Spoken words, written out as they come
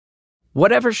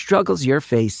Whatever struggles you're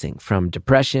facing, from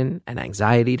depression and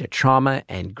anxiety to trauma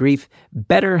and grief,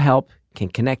 BetterHelp can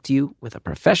connect you with a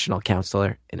professional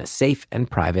counselor in a safe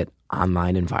and private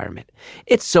online environment.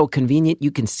 It's so convenient you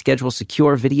can schedule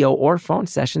secure video or phone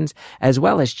sessions, as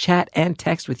well as chat and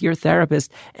text with your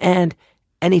therapist, and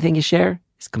anything you share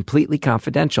is completely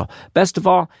confidential. Best of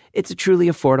all, it's a truly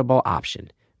affordable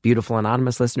option. Beautiful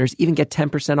Anonymous listeners even get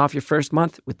 10% off your first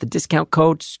month with the discount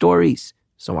code STORIES.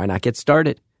 So why not get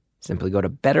started? Simply go to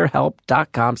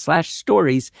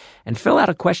betterhelp.com/stories and fill out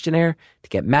a questionnaire to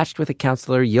get matched with a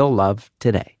counselor you'll love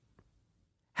today.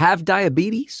 Have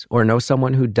diabetes or know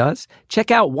someone who does? Check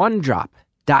out OneDrop,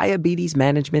 diabetes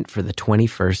management for the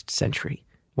 21st century.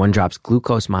 OneDrop's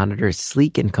glucose monitor is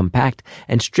sleek and compact,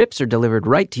 and strips are delivered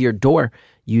right to your door.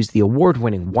 Use the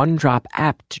award-winning OneDrop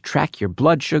app to track your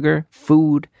blood sugar,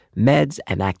 food, meds,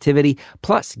 and activity.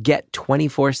 Plus, get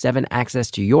 24/7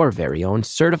 access to your very own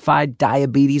certified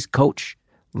diabetes coach.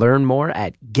 Learn more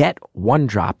at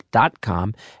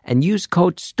getonedrop.com and use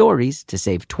code STORIES to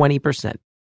save 20%.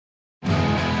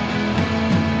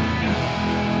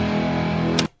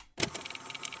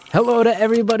 Hello to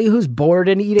everybody who's bored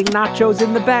and eating nachos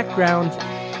in the background.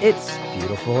 It's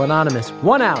Beautiful Anonymous.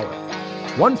 1 hour,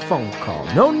 one phone call,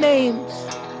 no names,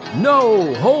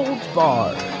 no holds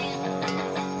barred.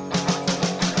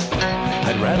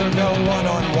 I'd rather go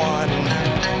one-on-one.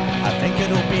 I think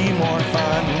it'll be more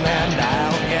fun, and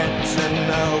I'll get to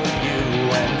know you,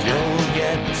 and you'll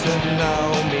get to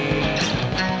know me.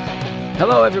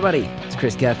 Hello, everybody. It's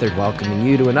Chris Gethard welcoming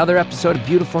you to another episode of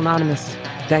Beautiful Anonymous.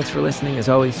 Thanks for listening, as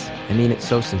always. I mean it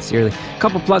so sincerely. A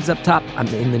couple plugs up top. I'm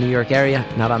in the New York area,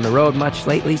 not on the road much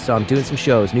lately, so I'm doing some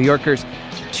shows. New Yorkers,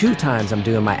 2 times I'm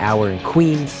doing my hour in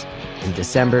Queens in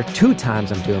December. 2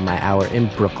 times I'm doing my hour in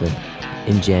Brooklyn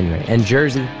in January. And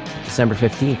Jersey, December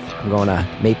 15th, I'm going to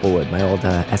Maplewood, my old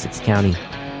Essex County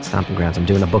stomping grounds. I'm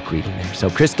doing a book reading there. So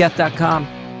chrisgeth.com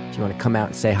if you want to come out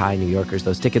and say hi, New Yorkers.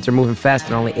 Those tickets are moving fast.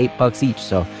 They're only $8 each,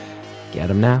 so get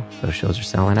them now. Those shows are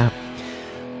selling out.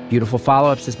 Beautiful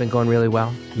follow-ups has been going really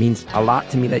well. It means a lot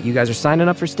to me that you guys are signing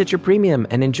up for Stitcher Premium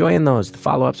and enjoying those. The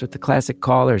follow-ups with the classic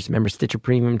callers. Remember,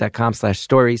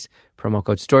 stitcherpremium.com/stories. Promo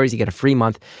code STORIES. You get a free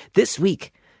month. This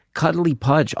week, Cuddly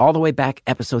Pudge, all the way back,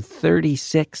 episode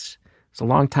 36. It's a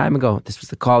long time ago. This was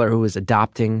the caller who was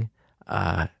adopting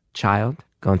a child,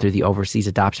 going through the overseas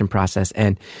adoption process.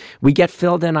 And we get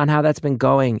filled in on how that's been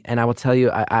going. And I will tell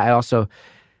you, I also,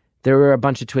 there were a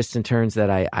bunch of twists and turns that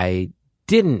I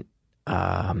didn't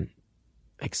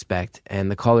expect.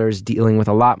 And the caller is dealing with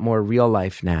a lot more real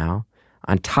life now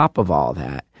on top of all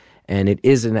that. And it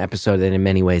is an episode that in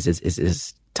many ways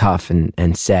is tough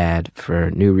and sad for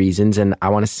new reasons. And I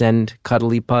want to send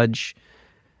Cuddly Pudge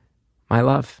my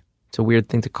love. It's a weird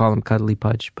thing to call him Cuddly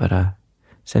Pudge, but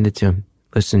send it to him.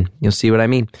 Listen, you'll see what I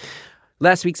mean.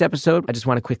 Last week's episode, I just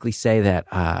want to quickly say that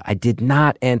I did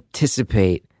not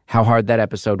anticipate how hard that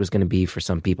episode was going to be for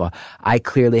some people. I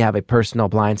clearly have a personal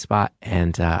blind spot,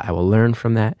 and I will learn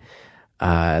from that.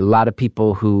 A lot of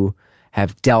people who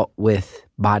have dealt with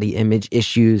body image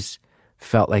issues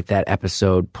felt like that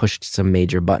episode pushed some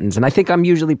major buttons. And I think I'm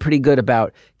usually pretty good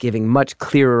about giving much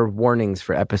clearer warnings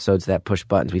for episodes that push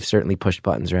buttons. We've certainly pushed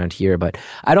buttons around here, but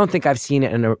I don't think I've seen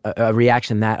it in a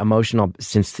reaction that emotional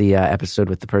since the episode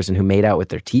with the person who made out with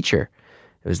their teacher.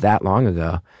 It was that long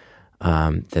ago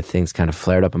that things kind of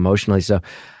flared up emotionally. So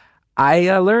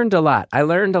I learned a lot.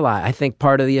 I think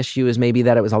part of the issue is maybe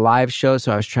that it was a live show,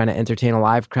 so I was trying to entertain a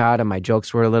live crowd, and my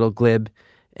jokes were a little glib.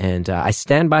 And I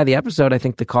stand by the episode. I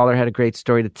think the caller had a great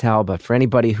story to tell, but for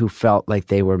anybody who felt like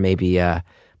they were maybe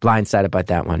blindsided by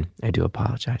that one, I do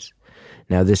apologize.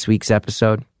 Now, this week's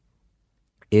episode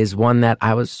is one that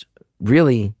I was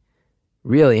really,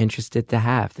 really interested to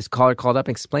have. This caller called up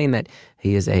and explained that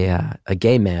he is a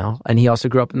gay male, and he also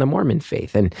grew up in the Mormon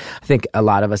faith. And I think a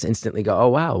lot of us instantly go, oh,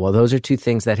 wow, well, those are two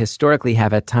things that historically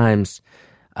have at times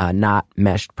not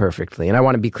meshed perfectly. And I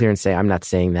want to be clear and say I'm not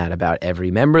saying that about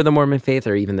every member of the Mormon faith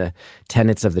or even the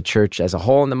tenets of the church as a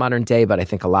whole in the modern day, but I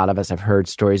think a lot of us have heard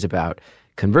stories about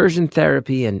conversion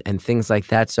therapy and things like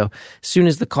that. So as soon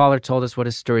as the caller told us what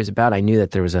his story is about, I knew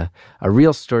that there was a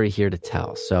real story here to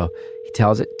tell. So he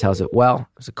tells it well.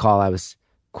 It was a call I was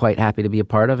quite happy to be a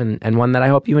part of, and one that I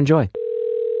hope you enjoy.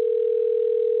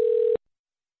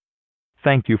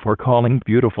 Thank you for calling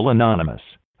Beautiful Anonymous.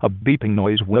 A beeping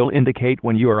noise will indicate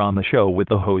when you are on the show with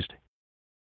the host.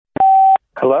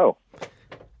 Hello.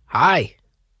 Hi.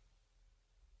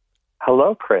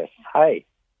 Hello, Chris. Hi.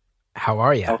 How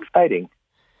are you? How exciting.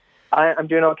 I'm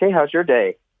doing okay. How's your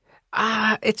day?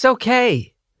 It's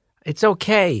okay. It's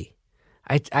okay.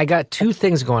 I got 2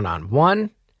 things going on. 1,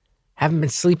 haven't been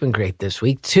sleeping great this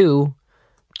week. 2,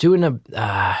 doing I'm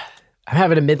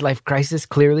having a midlife crisis,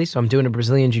 clearly, so I'm doing a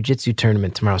Brazilian Jiu-Jitsu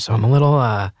tournament tomorrow, so I'm a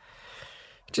little,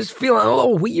 just feeling a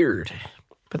little weird,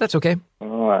 but that's okay.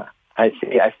 Oh, I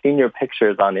see. I've seen your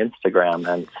pictures on Instagram,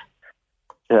 and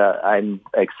I'm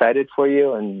excited for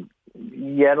you, and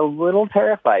yet a little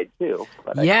terrified too.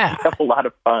 But Yeah. I have a lot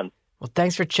of fun. Well,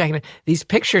 thanks for checking it. These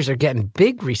pictures are getting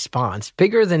big response,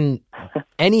 bigger than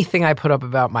anything I put up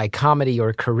about my comedy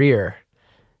or career.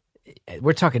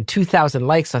 We're talking 2,000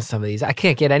 likes on some of these. I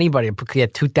can't get anybody to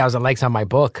get 2,000 likes on my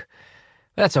book.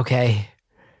 That's okay.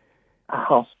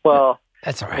 Oh, well,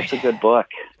 That's all right. it's a good book.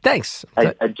 Thanks.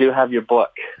 I do have your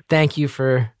book. Thank you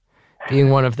for being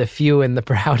one of the few and the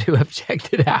proud who have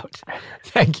checked it out.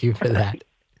 Thank you for that.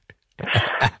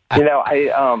 You know,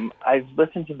 I've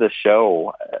listened to the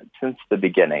show since the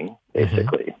beginning,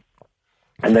 basically.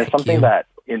 And there's Thank something you. that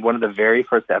in one of the very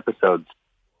first episodes,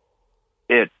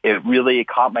 it really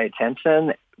caught my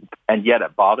attention, and yet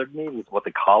it bothered me was what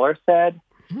the caller said.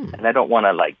 And I don't want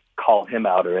to like call him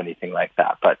out or anything like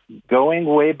that. But going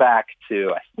way back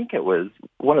to, I think it was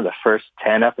one of the first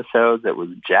 10 episodes, it was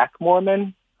Jack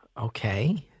Mormon.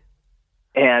 Okay.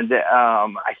 And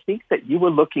I think that you were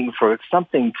looking for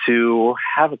something to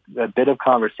have a bit of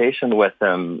conversation with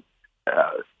him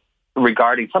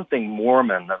regarding something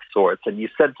Mormon of sorts. And you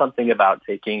said something about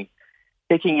taking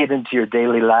it into your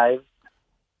daily lives.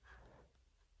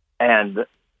 And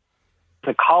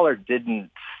the caller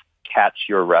didn't catch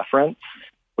your reference,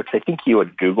 which I think you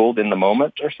had Googled in the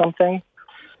moment or something.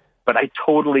 But I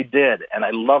totally did, and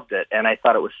I loved it. And I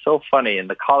thought it was so funny. And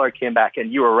the caller came back,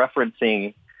 and you were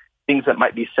referencing things that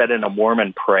might be said in a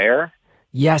Mormon prayer.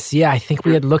 Yes, yeah, I think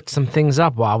we had looked some things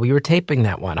up while we were taping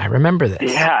that one. I remember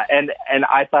this. Yeah, and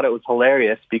I thought it was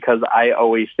hilarious because I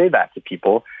always say that to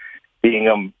people,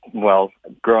 being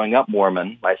growing up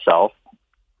Mormon myself.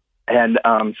 And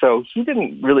so he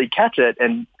didn't really catch it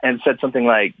and said something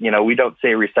like, we don't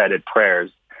say recited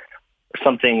prayers, or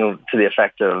something to the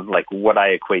effect of like what I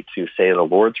equate to, say, the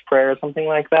Lord's Prayer or something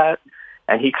like that.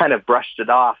 And he kind of brushed it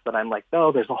off, but I'm like,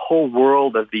 no, there's a whole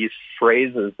world of these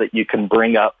phrases that you can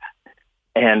bring up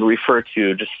and refer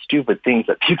to, just stupid things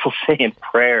that people say in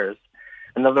prayers.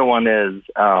 Another one is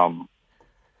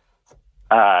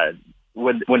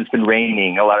when it's been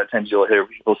raining, a lot of times you'll hear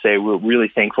people say, we're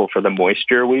really thankful for the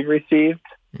moisture we've received.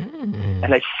 And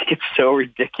I think it's so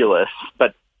ridiculous,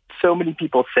 but so many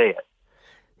people say it.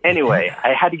 Anyway,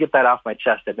 I had to get that off my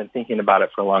chest. I've been thinking about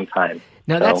it for a long time.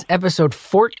 Now, that's episode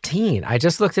 14. I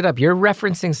just looked it up. You're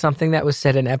referencing something that was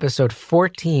said in episode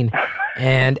 14.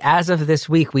 And as of this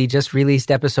week, we just released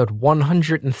episode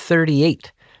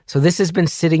 138. So this has been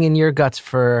sitting in your guts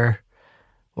for,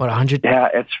 what,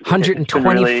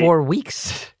 124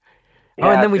 weeks?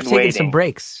 Yeah, and then we've taken some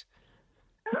breaks.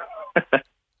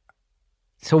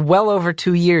 So well over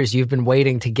 2 years you've been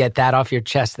waiting to get that off your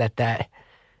chest, that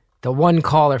the one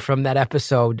caller from that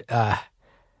episode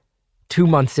 2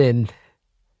 months in,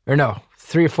 or no,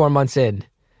 3 or 4 months in,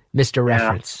 Mr.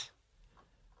 Reference.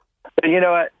 But you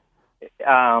know what?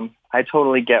 I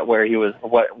totally get where he was,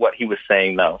 what he was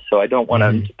saying, though. So I don't want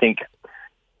him to think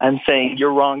I'm saying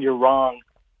you're wrong. You're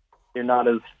not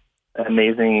as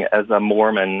amazing as a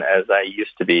Mormon as I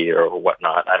used to be, or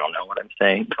whatnot. I don't know what I'm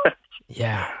saying.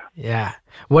 Yeah.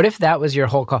 What if that was your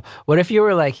whole call? What if you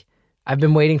were like, I've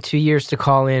been waiting 2 years to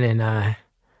call in and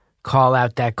call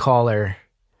out that caller.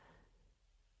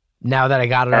 Now that I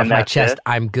got it off my chest,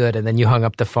 I'm good. And then you hung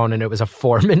up the phone and it was a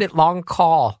 4-minute long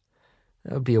call.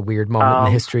 That would be a weird moment in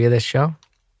the history of this show.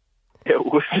 It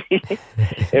would be.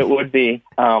 It would be.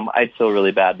 I'd feel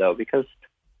really bad, though, because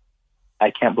I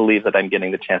can't believe that I'm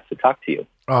getting the chance to talk to you.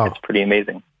 Oh, it's pretty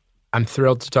amazing. I'm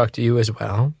thrilled to talk to you as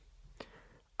well.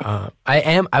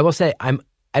 I will say, I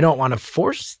don't want to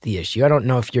force the issue. I don't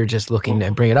know if you're just looking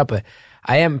to bring it up, but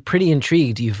I am pretty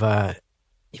intrigued. You've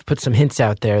put some hints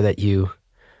out there that you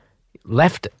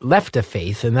left a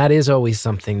faith, and that is always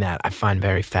something that I find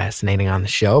very fascinating on the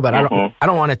show. But I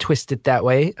don't want to twist it that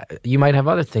way. You might have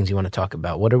other things you want to talk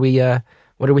about. What are we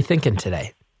thinking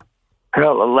today?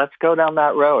 Well, let's go down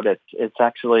that road. It's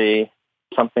actually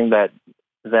something that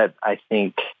I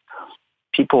think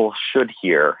people should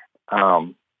hear.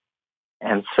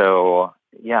 And so,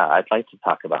 yeah, I'd like to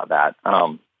talk about that.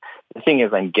 The thing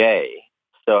is, I'm gay,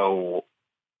 so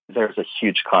there's a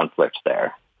huge conflict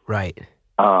there. Right.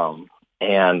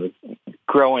 And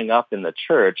growing up in the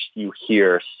church, you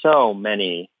hear so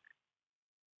many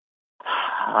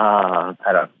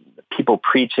people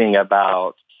preaching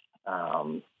about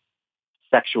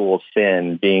sexual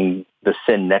sin being the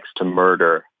sin next to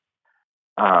murder.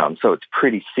 So it's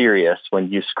pretty serious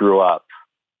when you screw up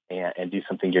and do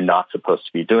something you're not supposed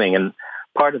to be doing. And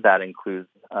part of that includes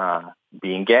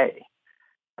being gay.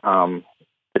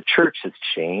 The church has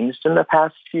changed in the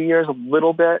past few years a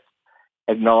little bit,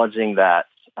 acknowledging that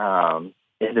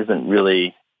it isn't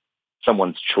really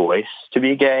someone's choice to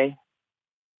be gay.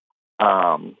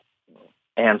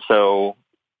 And so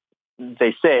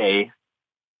they say,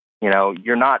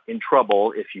 you're not in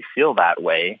trouble if you feel that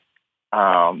way.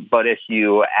 But if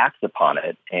you act upon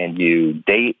it and you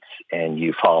date and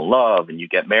you fall in love and you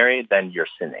get married, then you're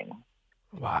sinning.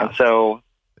 Wow. And so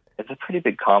it's a pretty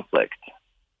big conflict.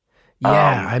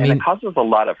 Yeah, and it causes a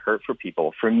lot of hurt for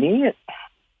people. For me,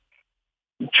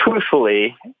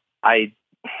 truthfully, I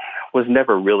was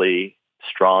never really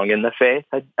strong in the faith.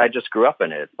 I just grew up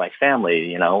in it. It's my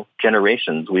family,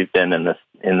 generations we've been in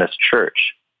this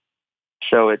church.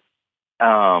 So it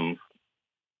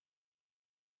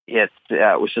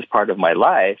was just part of my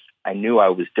life. I knew I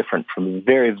was different from a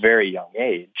very, very young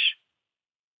age.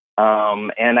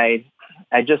 And I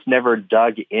just never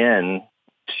dug in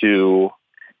to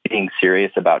being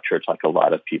serious about church like a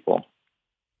lot of people.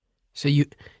 So you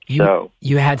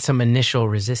had some initial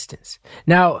resistance.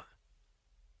 Now,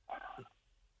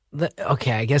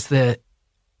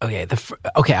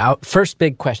 first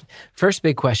big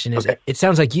question is, it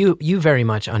sounds like you very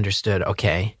much understood,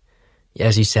 okay,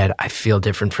 as you said, I feel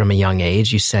different from a young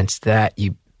age. You sensed that.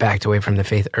 You backed away from the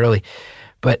faith early.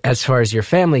 But as far as your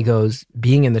family goes,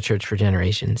 being in the church for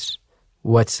generations,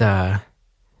 what's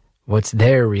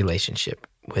their relationship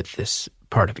with this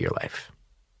part of your life?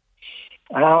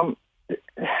 For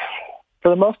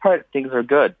the most part, things are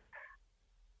good.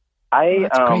 I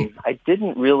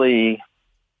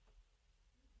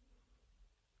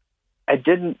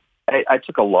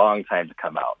took a long time to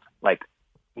come out, like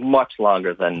much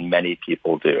longer than many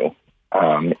people do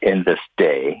in this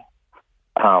day.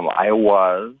 I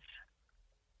was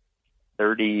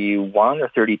 31 or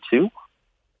 32.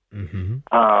 Mm-hmm.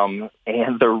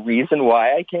 And the reason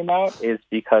why I came out is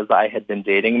because I had been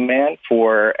dating a man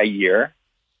for a year.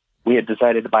 We had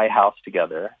decided to buy a house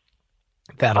together.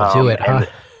 That'll do it, huh?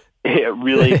 It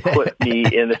really put me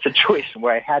in a situation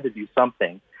where I had to do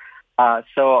something.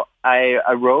 So I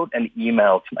wrote an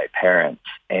email to my parents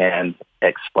and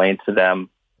explained to them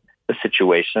the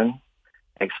situation,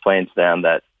 explained to them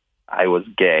that I was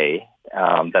gay,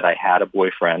 that I had a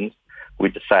boyfriend. We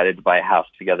decided to buy a house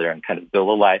together and kind of build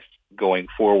a life going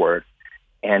forward.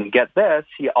 And get this,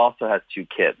 he also has 2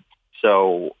 kids.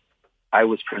 So I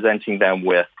was presenting them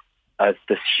with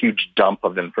this huge dump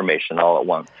of information all at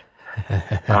once.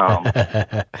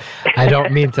 I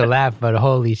don't mean to laugh, but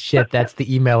holy shit, that's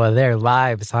the email of their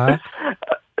lives, huh?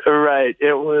 Right.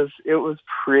 It was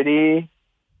pretty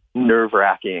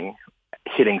nerve-wracking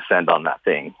hitting send on that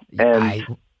thing.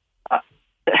 And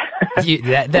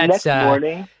the next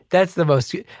morning, that's the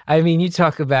most. I mean, you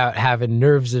talk about having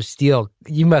nerves of steel.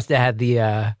 You must have had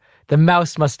the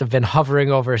mouse must have been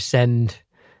hovering over send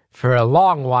for a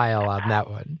long while on that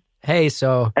one. Hey,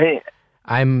 so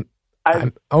I'm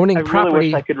owning property. I really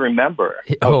wish I could remember.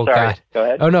 Oh, sorry. God. Go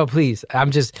ahead. Oh, no, please.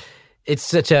 It's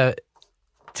such to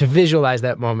visualize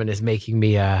that moment is making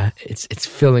me, it's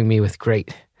filling me with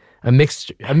a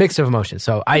mix of emotions.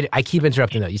 So I keep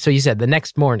interrupting though. So you said the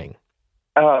next morning.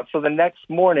 So the next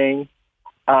morning,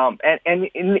 and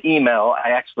in the email,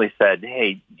 I actually said,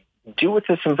 hey, do with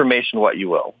this information what you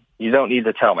will. You don't need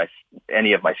to tell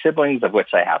any of my siblings, of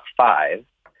which I have 5.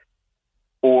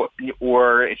 Or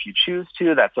if you choose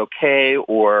to, that's okay.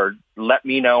 Or let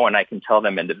me know and I can tell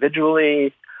them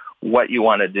individually what you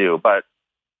want to do. But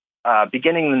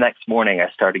beginning the next morning,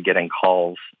 I started getting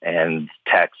calls and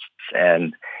texts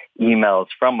and emails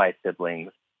from my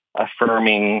siblings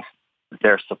affirming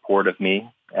their support of me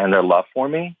and their love for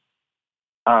me,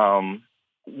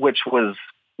 which was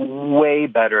way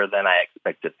better than I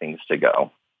expected things to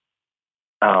go.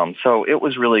 So it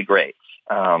was really great.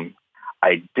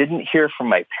 I didn't hear from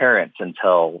my parents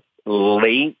until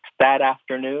late that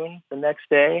afternoon the next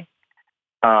day.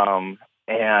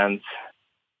 And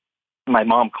my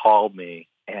mom called me,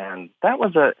 and it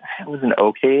was an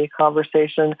okay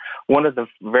conversation. One of the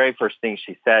very first things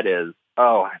she said is,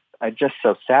 "Oh, I'm just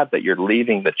so sad that you're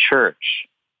leaving the church."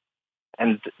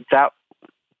 And that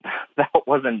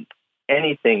wasn't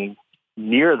anything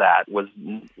near that was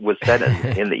said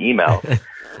in the email.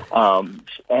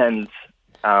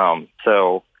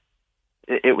 So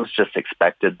it was just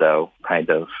expected, though, kind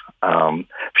of.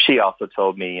 She also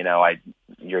told me,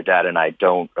 your dad and I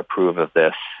don't approve of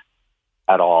this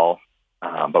at all,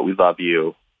 but we love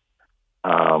you.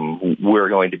 We're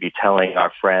going to be telling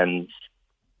our friends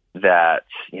that,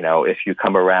 if you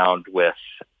come around with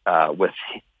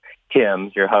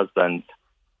him, your husband,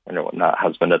 not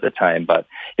husband at the time, but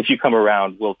if you come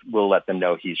around, we'll let them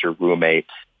know he's your roommate,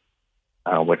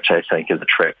 which I think is a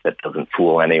trick that doesn't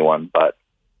fool anyone. But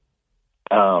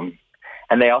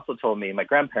and they also told me my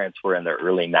grandparents were in their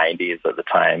early 90s at the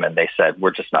time, and they said,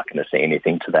 we're just not going to say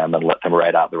anything to them and let them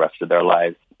ride out the rest of their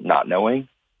lives not knowing,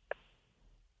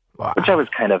 which I was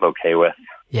kind of okay with.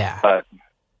 Yeah. But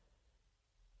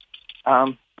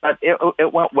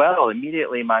it went well.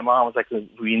 Immediately, my mom was like,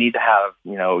 we need to have,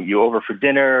 you over for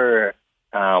dinner.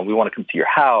 We want to come to your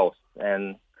house.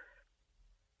 And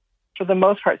for the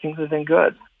most part, things have been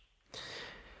good.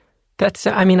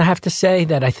 I have to say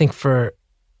that I think for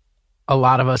a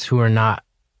lot of us who are not,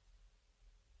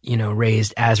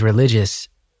 raised as religious,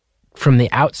 from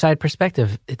the outside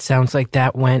perspective, it sounds like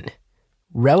that went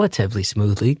relatively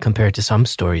smoothly compared to some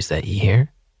stories that you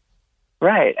hear.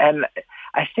 Right. And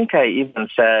I think I even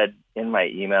said in my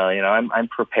email, I'm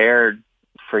prepared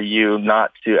for you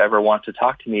not to ever want to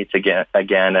talk to me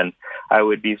again. And I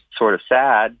would be sort of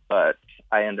sad, but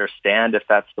I understand if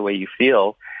that's the way you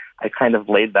feel. I kind of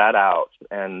laid that out,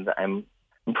 and I'm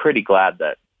pretty glad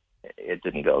that it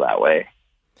didn't go that way.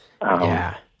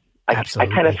 Yeah,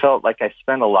 absolutely. I kind of felt like I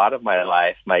spent a lot of my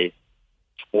life, my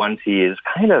 20s,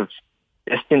 kind of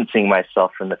distancing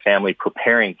myself from the family,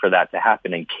 preparing for that to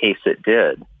happen in case it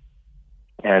did.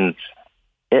 And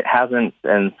it hasn't,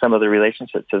 and some of the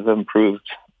relationships have improved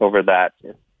over the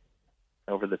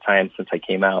time since I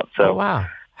came out. So, wow.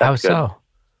 How so?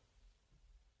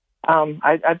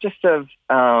 I just have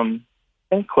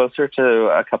been closer to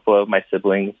a couple of my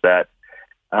siblings that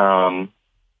I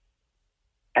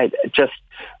just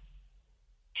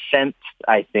sensed,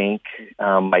 I think,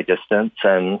 my distance,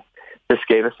 and this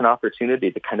gave us an opportunity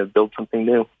to kind of build something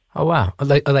new. Oh, wow.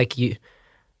 Like you,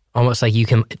 almost like you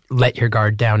can let your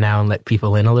guard down now and let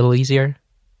people in a little easier?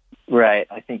 Right,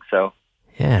 I think so.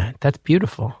 Yeah, that's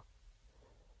beautiful.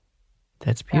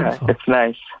 That's beautiful. Yeah, it's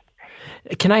nice.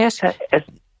 Can I ask?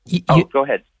 Go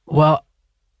ahead. Well,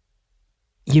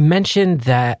 you mentioned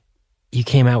that you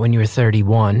came out when you were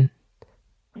 31,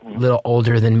 a little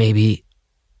older than maybe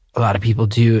a lot of people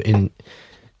do in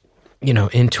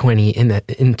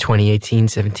 2018,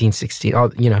 17, 16, all,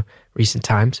 recent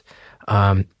times.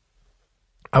 I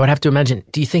would have to imagine,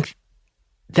 do you think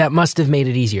that must have made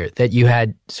it easier, that you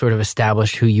had sort of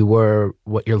established who you were,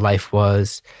 what your life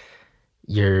was,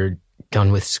 you're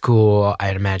done with school,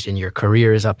 I'd imagine your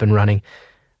career is up and running?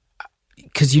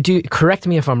 Because you do, correct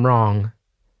me if I'm wrong,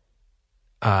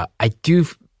 I do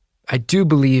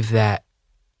believe that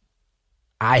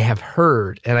I have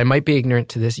heard, and I might be ignorant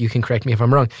to this, you can correct me if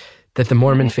I'm wrong, that the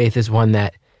Mormon faith is one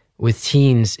that with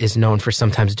teens is known for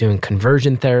sometimes doing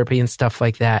conversion therapy and stuff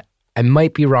like that. I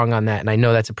might be wrong on that, and I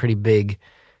know that's a pretty big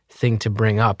thing to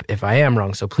bring up if I am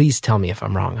wrong, so please tell me if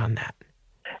I'm wrong on that.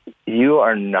 You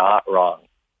are not wrong.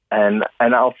 And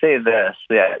I'll say this,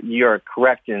 that you're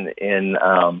correct in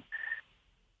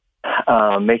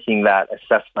making that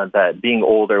assessment that being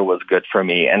older was good for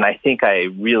me. And I think I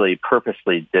really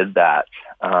purposely did that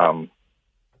so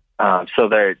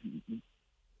that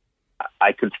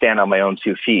I could stand on my own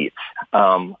 2 feet.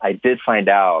 I did find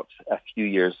out a few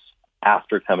years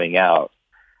after coming out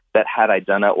that had I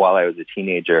done it while I was a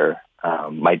teenager,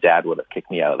 my dad would have kicked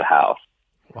me out of the house.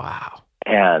 Wow.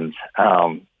 And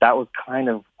that was kind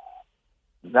of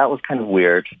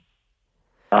weird.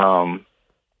 I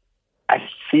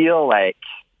feel like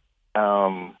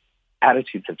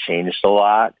attitudes have changed a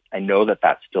lot. I know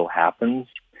that still happens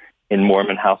in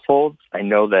Mormon households. I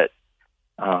know that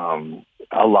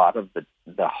a lot of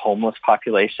the homeless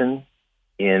population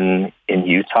in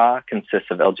Utah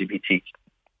consists of LGBT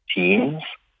teens,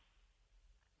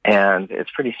 and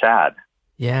it's pretty sad.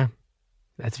 Yeah,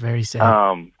 that's very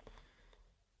sad.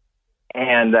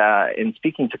 And in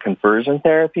speaking to conversion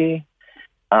therapy,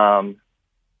 I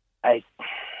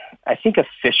think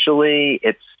officially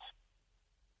it's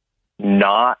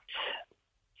not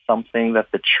something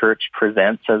that the church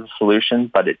presents as a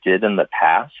solution, but it did in the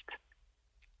past.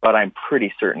 But I'm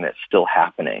pretty certain it's still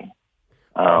happening.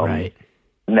 Right.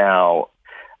 Now,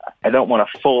 I don't want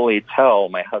to fully tell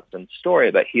my husband's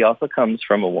story, but he also comes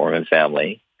from a Mormon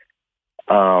family.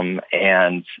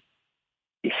 And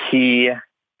he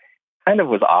kind of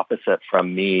was opposite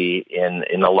from me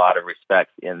in a lot of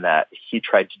respects, in that he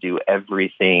tried to do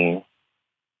everything,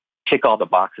 tick all the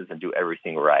boxes and do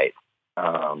everything right.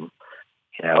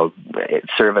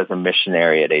 Serve as a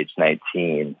missionary at age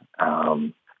 19.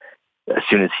 As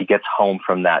soon as he gets home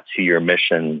from that 2-year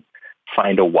mission,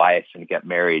 find a wife and get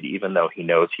married, even though he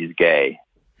knows he's gay.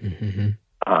 Mm-hmm.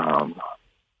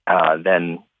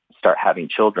 Then start having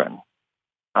children.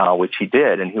 Which he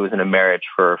did, and he was in a marriage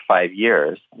for 5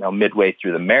 years. Now, midway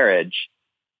through the marriage,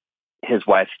 his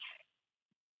wife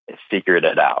figured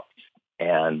it out,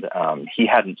 and he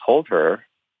hadn't told her,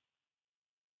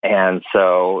 and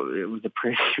so it was a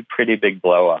pretty big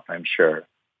blow up, I'm sure.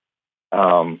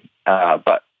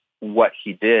 But what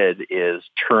he did is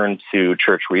turn to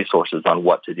church resources on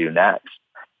what to do next,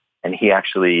 and he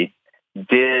actually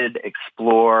did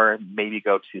explore, maybe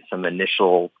go to some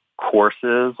initial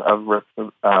courses of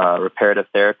reparative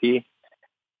therapy,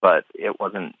 but it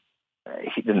wasn't.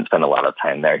 He didn't spend a lot of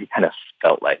time there. He kind of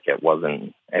felt like it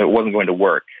wasn't going to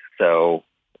work. So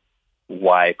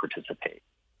why participate?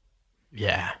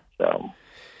 Yeah. So.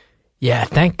 Yeah.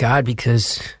 Thank God,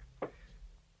 because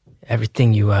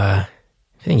everything you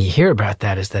hear about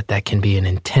that is that can be an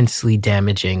intensely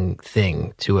damaging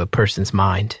thing to a person's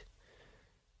mind.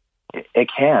 It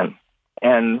can,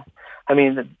 and I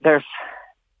mean,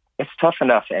 it's tough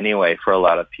enough anyway for a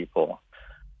lot of people.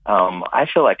 I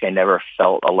feel like I never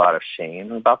felt a lot of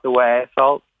shame about the way I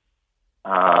felt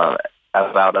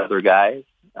about other guys.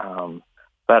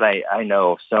 But I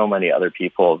know so many other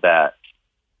people that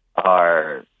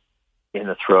are in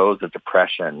the throes of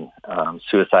depression,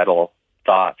 suicidal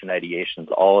thoughts and ideations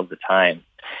all of the time,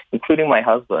 including my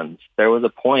husband. There was a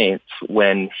point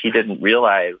when he didn't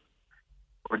realize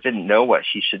or didn't know what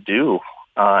he should do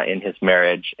in his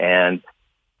marriage, and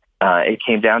it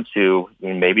came down to,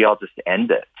 maybe I'll just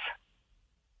end it.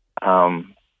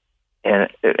 And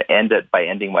end it by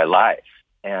ending my life.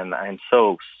 And I'm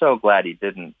so glad he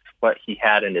didn't. What he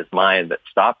had in his mind that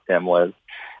stopped him was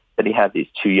that he had these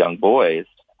two young boys,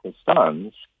 his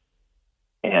sons,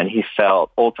 and he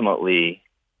felt ultimately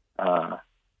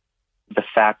the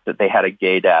fact that they had a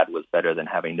gay dad was better than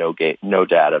having no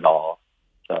dad at all.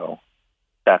 So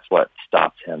that's what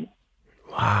stopped him.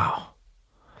 Wow.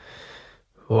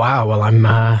 Well,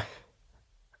 I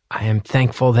am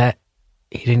thankful that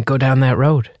he didn't go down that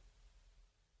road.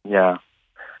 Yeah.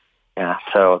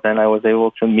 So then I was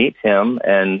able to meet him,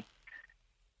 and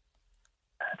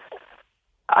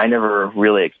I never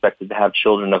really expected to have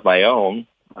children of my own,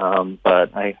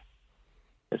 but it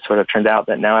sort of turned out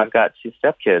that now I've got 2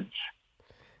 stepkids.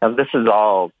 Now, this is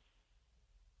all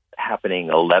happening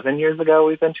 11 years ago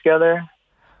we've been together.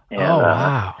 And,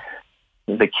 wow.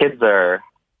 The kids are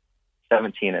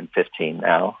 17 and 15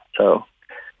 now, so...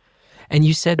 And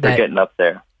you said they're getting up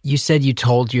there. You said you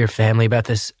told your family about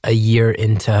this a year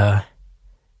into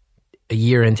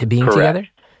being Correct. together?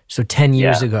 So 10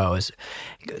 years ago.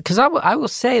 Because I will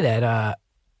say that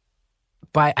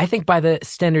I think by the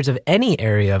standards of any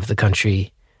area of the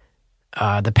country,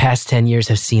 the past 10 years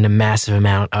have seen a massive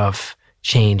amount of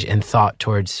change and thought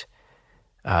towards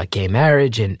gay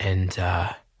marriage and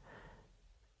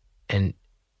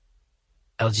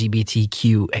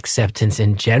LGBTQ acceptance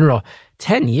in general.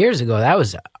 10 years ago, that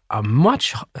was a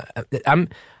much... I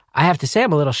have to say,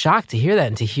 I'm a little shocked to hear that,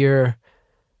 and to hear...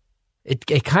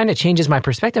 It kind of changes my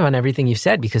perspective on everything you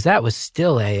said, because that was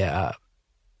still a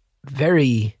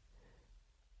very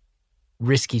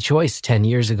risky choice 10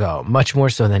 years ago, much more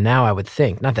so than now, I would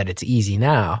think. Not that it's easy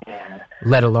now,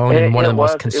 let alone in one of the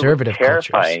most conservative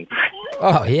cultures.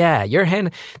 Oh, yeah.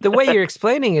 The way you're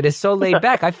explaining it is so laid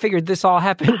back. I figured this all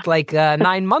happened like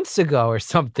 9 months ago or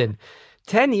something.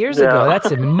 10 years ago,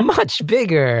 that's a much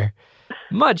bigger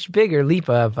leap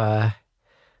of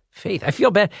faith. I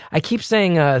feel bad. I keep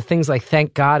saying things like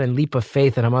thank God and leap of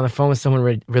faith, and I'm on the phone with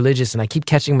someone religious, and I keep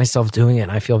catching myself doing it,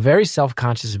 and I feel very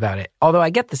self-conscious about it. Although I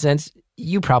get the sense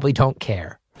you probably don't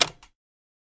care.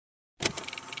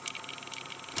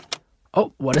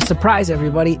 Oh, what a surprise,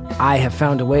 everybody. I have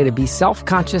found a way to be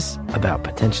self-conscious about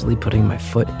potentially putting my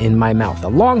foot in my mouth. A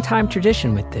long-time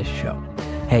tradition with this show.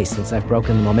 Hey, since I've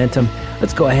broken the momentum,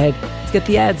 let's go ahead. Let's get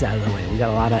the ads out of the way. We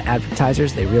got a lot of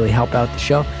advertisers. They really help out the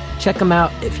show. Check them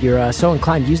out. If you're so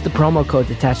inclined, use the promo code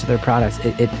attached to their products.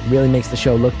 It really makes the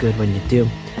show look good when you do.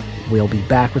 We'll be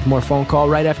back with more phone call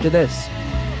right after this.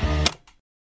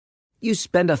 You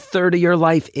spend a third of your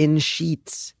life in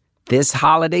sheets. This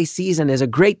holiday season is a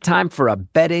great time for a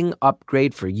bedding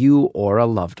upgrade for you or a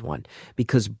loved one,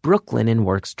 because Brooklinen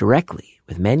works directly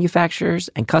with manufacturers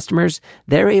and customers.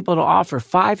 They're able to offer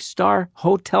 5-star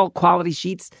hotel quality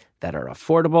sheets that are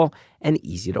affordable and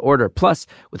easy to order. Plus,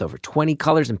 with over 20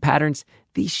 colors and patterns,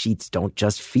 these sheets don't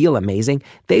just feel amazing,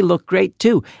 they look great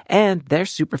too. And their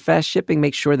super fast shipping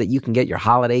makes sure that you can get your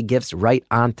holiday gifts right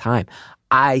on time.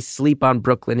 I sleep on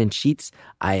Brooklinen sheets.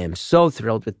 I am so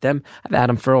thrilled with them. I've had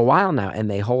them for a while now, and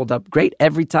they hold up great.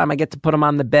 Every time I get to put them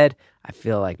on the bed, I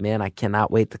feel like, man, I cannot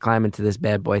wait to climb into this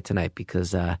bad boy tonight,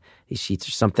 because these sheets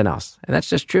are something else. And that's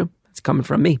just true. It's coming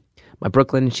from me. My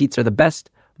Brooklinen sheets are the best,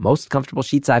 most comfortable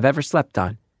sheets I've ever slept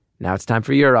on. Now it's time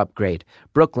for your upgrade.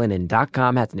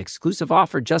 Brooklinen.com has an exclusive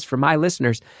offer just for my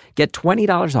listeners. Get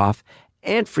 $20 off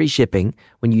and free shipping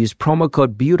when you use promo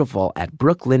code BEAUTIFUL at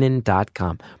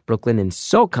brooklinen.com. Brooklinen's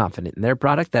so confident in their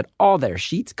product that all their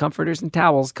sheets, comforters, and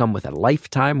towels come with a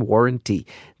lifetime warranty.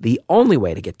 The only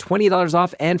way to get $20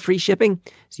 off and free shipping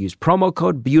is use promo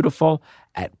code BEAUTIFUL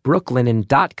at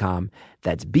brooklinen.com.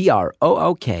 That's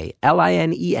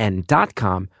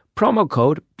BROOKLINEN.com. Promo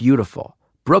code BEAUTIFUL.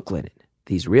 Brooklinen.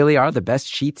 These really are the best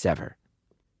sheets ever.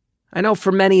 I know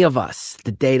for many of us,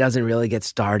 the day doesn't really get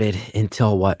started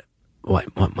until what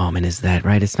moment is that,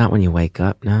 right? It's not when you wake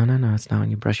up. No. It's not when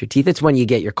you brush your teeth. It's when you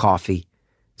get your coffee.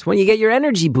 It's when you get your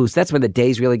energy boost. That's when the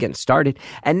day's really getting started.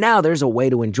 And now there's a way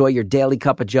to enjoy your daily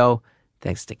cup of joe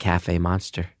thanks to Cafe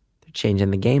Monster. They're changing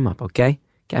the game up, okay?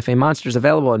 Cafe Monster's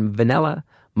available in vanilla,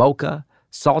 mocha,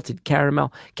 salted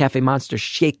caramel. Cafe Monster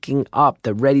shaking up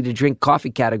the ready-to-drink coffee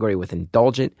category with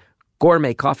indulgent,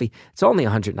 gourmet coffee. It's only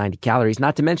 190 calories,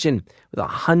 not to mention with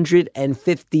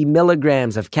 150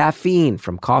 milligrams of caffeine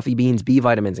from coffee beans, B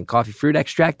vitamins, and coffee fruit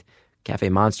extract. Cafe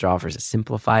Monster offers a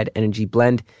simplified energy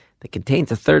blend that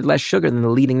contains a third less sugar than the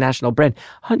leading national brand.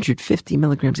 150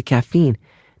 milligrams of caffeine.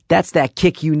 That's that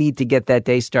kick you need to get that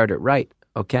day started right,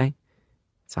 okay?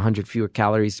 It's 100 fewer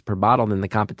calories per bottle than the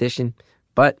competition,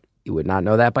 but you would not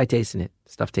know that by tasting it.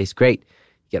 Stuff tastes great.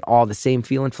 Get all the same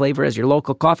feel and flavor as your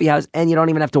local coffee house, and you don't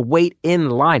even have to wait in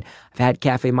line. I've had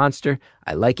Cafe Monster.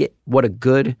 I like it. What a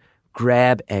good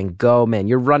grab and go, man.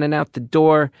 You're running out the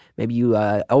door. Maybe you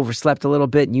overslept a little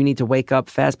bit and you need to wake up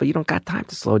fast, but you don't got time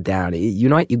to slow down. You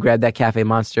know what? You grab that Cafe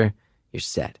Monster, you're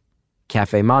set.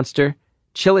 Cafe Monster,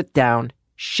 chill it down,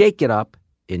 shake it up,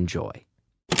 enjoy.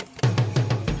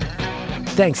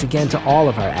 Thanks again to all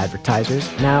of our advertisers.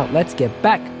 Now let's get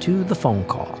back to the phone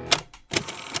call.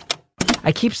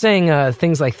 I keep saying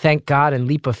things like thank God and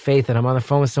leap of faith, and I'm on the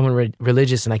phone with someone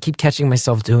religious, and I keep catching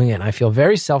myself doing it, and I feel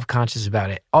very self-conscious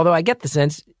about it. Although I get the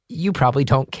sense you probably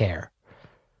don't care.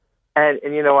 And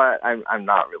you know what? I'm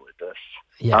not religious.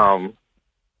 Yeah.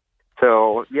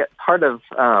 So yeah, part of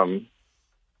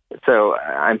so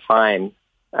I'm fine.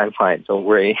 I'm fine. Don't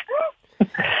worry.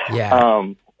 Yeah.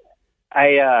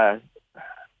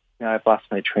 I've lost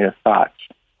my train of thought.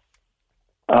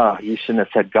 Oh, you shouldn't have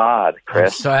said God,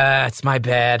 Chris. It's my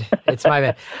bad. It's my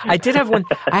bad. I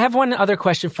have one other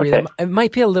question for you. Okay. It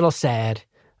might be a little sad,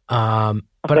 but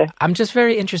Okay. I'm just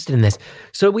very interested in this.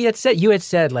 So you had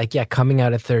said like, yeah, coming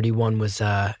out at 31 was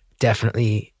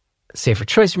definitely a safer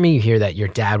choice for me. You hear that your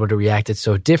dad would have reacted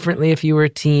so differently if you were a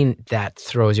teen. That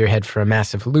throws your head for a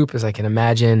massive loop, as I can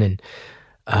imagine, and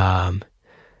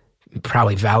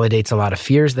probably validates a lot of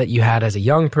fears that you had as a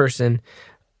young person.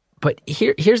 But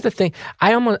here's the thing.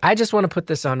 I just want to put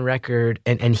this on record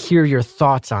and hear your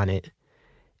thoughts on it,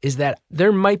 is that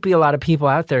there might be a lot of people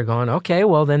out there going, okay,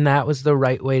 well, then that was the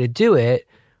right way to do it.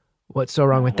 What's so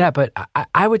wrong with that? But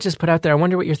I would just put out there, I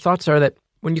wonder what your thoughts are that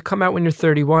when you come out when you're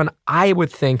 31, I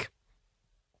would think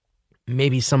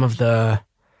maybe some of there's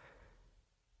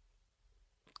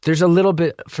a little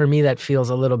bit for me that feels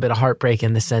a little bit of heartbreak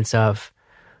in the sense of,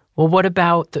 well, what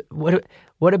about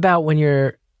when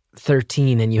you're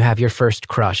 13 and you have your first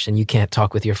crush and you can't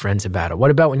talk with your friends about it?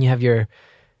 What about when you have your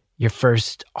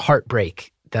first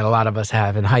heartbreak that a lot of us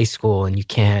have in high school and you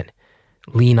can't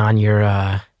lean on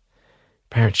your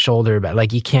parent's shoulder, but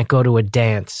like you can't go to a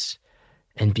dance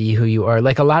and be who you are?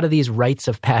 Like a lot of these rites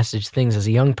of passage things as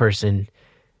a young person,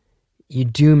 you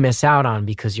do miss out on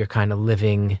because you're kind of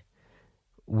living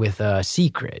with a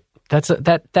secret.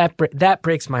 That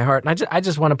breaks my heart. And I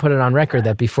just want to put it on record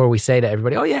that before we say to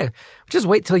everybody, oh yeah, just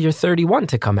wait till you're 31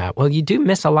 to come out. Well, you do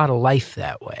miss a lot of life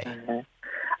that way.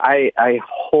 I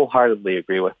wholeheartedly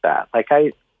agree with that. Like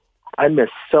I miss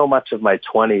so much of my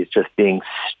 20s just being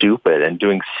stupid and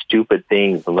doing stupid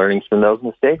things and learning from those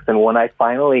mistakes. And when I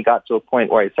finally got to a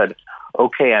point where I said,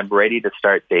 okay, I'm ready to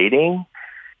start dating,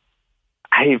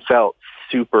 I felt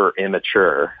super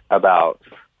immature about,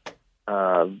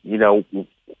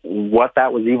 what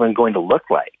that was even going to look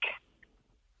like.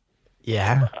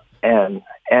 Yeah. And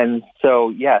so,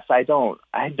 yes, I don't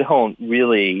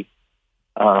really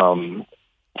stand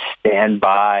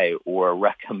by or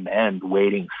recommend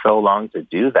waiting so long to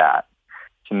do that,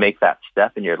 to make that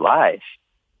step in your life.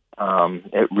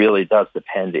 It really does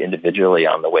depend individually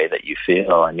on the way that you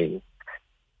feel. I mean,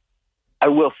 I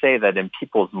will say that in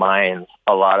people's minds,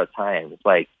 a lot of times,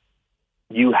 like,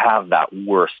 you have that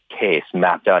worst case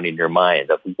mapped out in your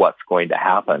mind of what's going to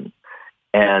happen.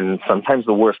 And sometimes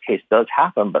the worst case does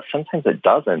happen, but sometimes it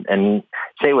doesn't. And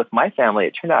say with my family,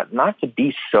 it turned out not to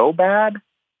be so bad.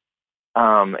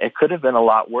 It could have been a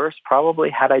lot worse,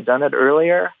 probably, had I done it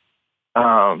earlier.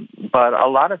 But a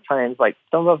lot of times, like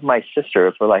some of my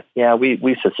sisters were like, yeah,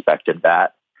 we suspected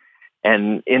that.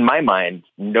 And in my mind,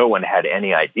 no one had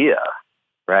any idea,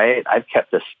 right? I've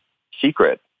kept this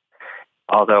secret,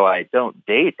 although I don't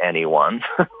date anyone.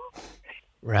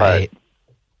 Right.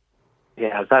 But,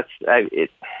 yeah,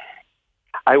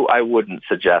 I wouldn't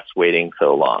suggest waiting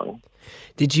so long.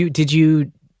 Did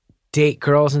you date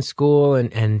girls in school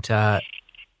and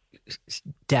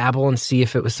dabble and see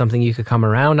if it was something you could come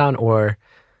around on, or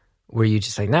were you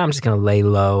just like, nah, I'm just going to lay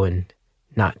low and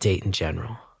not date in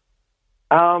general?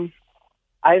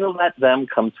 I let them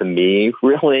come to me,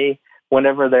 really.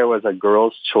 Whenever there was a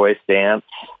girls' choice dance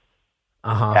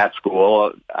at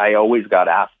school, I always got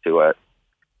asked to it.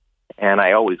 And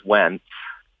I always went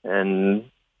and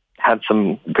had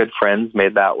some good friends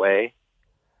made that way.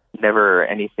 Never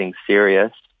anything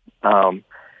serious.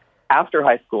 After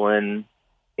high school and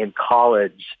in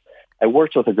college, I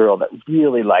worked with a girl that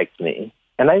really liked me.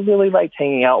 And I really liked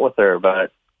hanging out with her,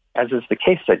 but as is the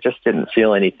case, I just didn't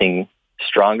feel anything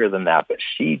stronger than that. But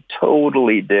she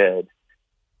totally did.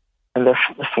 And this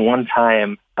one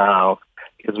time,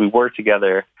 because we worked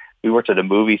together, we worked at a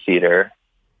movie theater,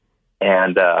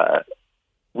 and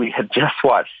we had just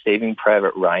watched Saving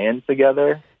Private Ryan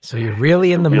together. So you're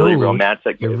really in the really mood.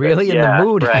 Romantic. You're really in the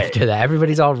mood after that.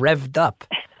 Everybody's all revved up.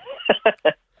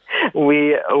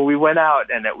 We went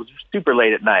out, and it was super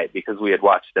late at night because we had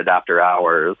watched it after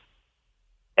hours,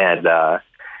 and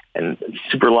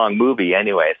super long movie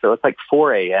anyway. So it's like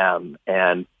 4 a.m.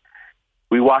 and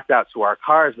we walked out to our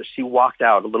cars, but she walked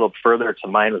out a little further to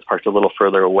mine, was parked a little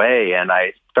further away, and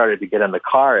I started to get in the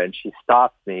car, and she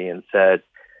stopped me and said,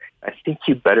 I think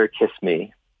you better kiss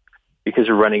me because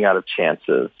you're running out of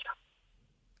chances.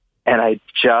 And I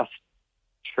just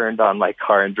turned on my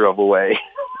car and drove away.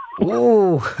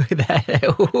 Ooh. Because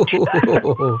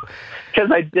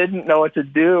I didn't know what to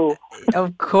do.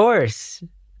 Of course.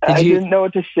 I didn't know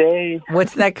what to say.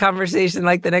 What's that conversation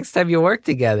like the next time you work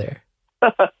together?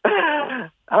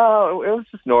 Oh, it was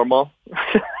just normal.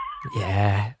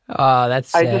 Yeah. Oh, that's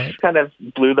sad. I just kind of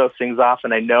blew those things off,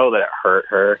 and I know that it hurt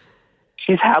her.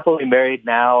 She's happily married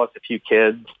now with a few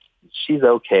kids. She's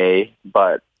okay,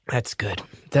 but... That's good.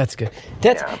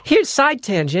 Here's side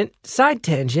tangent,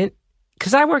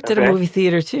 because I worked at a movie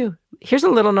theater too. Here's a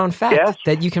little known fact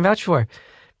that you can vouch for.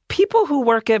 People who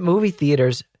work at movie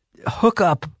theaters hook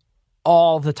up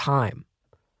all the time.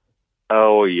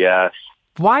 Oh, yes.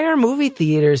 Why are movie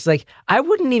theaters like, I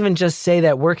wouldn't even just say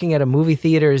that working at a movie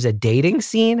theater is a dating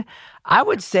scene. I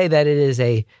would say that it is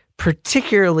a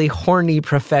particularly horny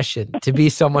profession to be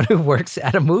someone who works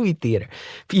at a movie theater.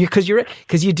 Because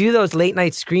you do those late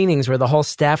night screenings where the whole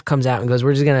staff comes out and goes,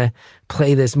 we're just going to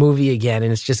play this movie again,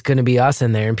 and it's just going to be us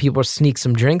in there, and people sneak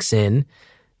some drinks in.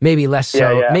 Maybe less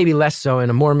so. Maybe less so in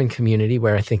a Mormon community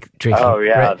where I think drinking. Oh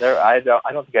yeah, right? I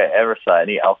don't think I ever saw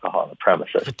any alcohol on the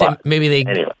premises. But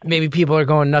maybe people are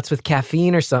going nuts with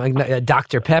caffeine or something,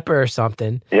 Dr. Pepper or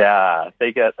something. Yeah,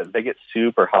 they get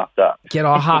super hopped up. Get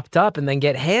all hopped up and then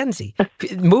get handsy.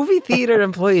 Movie theater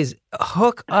employees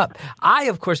hook up. I,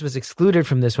 of course, was excluded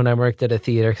from this when I worked at a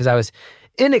theater because I was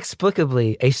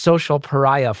inexplicably a social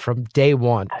pariah from day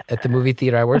one at the movie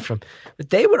theater I worked from. But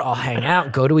they would all hang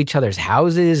out, go to each other's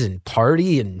houses and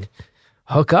party and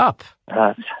hook up.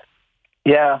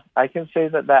 Yeah, I can say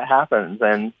that happens.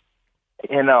 And,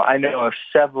 I know of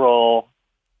several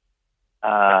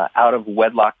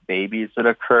out-of-wedlock babies that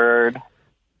occurred.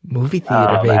 Movie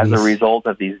theater babies. As a result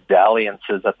of these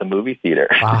dalliances at the movie theater.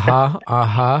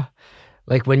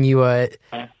 Like when you,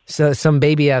 so some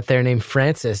baby out there named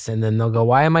Francis, and then they'll go,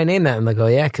 why am I named that? And they'll go,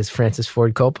 yeah, because Francis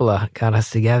Ford Coppola got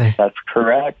us together. That's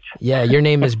correct. Yeah, your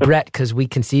name is Brett because we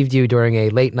conceived you during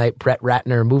a late night Brett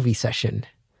Ratner movie session.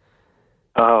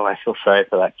 Oh, I feel sorry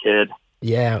for that kid.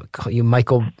 Yeah, call you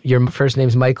Michael. Your first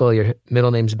name's Michael, your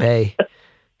middle name's Bay.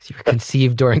 You were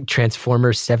conceived during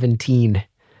Transformers 17.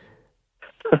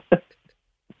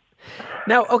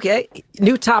 Now, okay,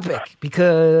 new topic,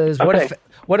 because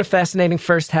what a fascinating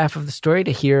first half of the story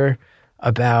to hear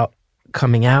about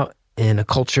coming out in a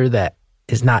culture that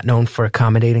is not known for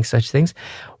accommodating such things.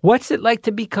 What's it like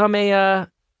to become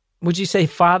would you say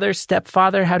father,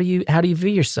 stepfather? How do you view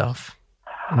yourself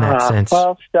in that sense?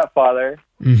 Well, stepfather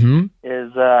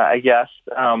is, I guess,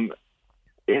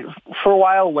 for a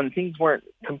while when things weren't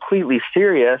completely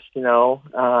serious,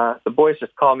 the boys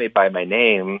just called me by my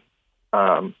name.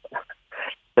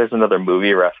 There's another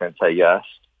movie reference, I guess.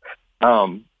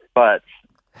 But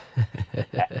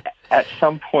at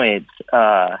some point,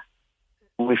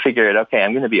 we figured, okay,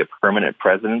 I'm going to be a permanent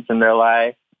presence in their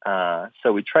life.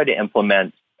 So we try to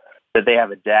implement that they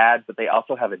have a dad, but they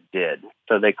also have a did.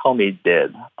 So they call me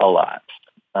Did a lot.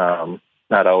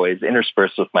 not always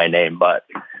interspersed with my name, but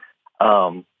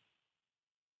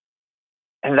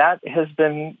and that has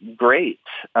been great.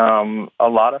 A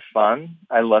lot of fun.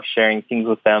 I love sharing things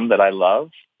with them that I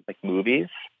love, like movies.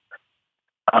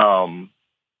 Kind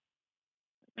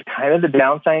of the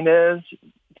downside is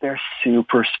they're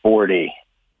super sporty,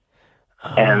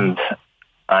 and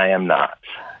I am not.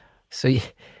 So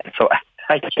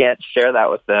I can't share that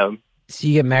with them. So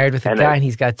you get married with a guy, and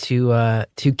he's got two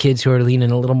kids who are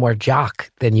leaning a little more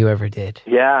jock than you ever did.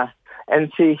 Yeah.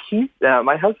 And see,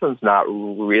 my husband's not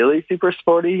really super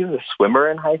sporty. He was a swimmer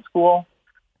in high school.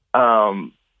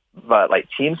 But like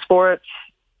team sports,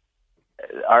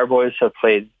 our boys have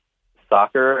played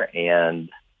soccer and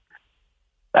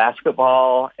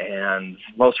basketball, and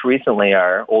most recently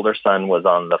our older son was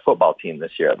on the football team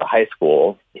this year at the high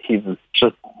school. He was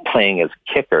just playing as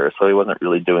kicker, so he wasn't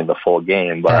really doing the full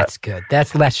game. But that's good.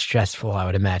 That's less stressful, I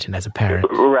would imagine, as a parent.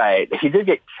 Right. He did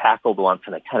get tackled once,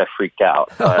 and I kind of freaked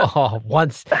out. Oh,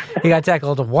 once. He got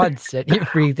tackled once, and you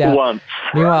freaked out. Once.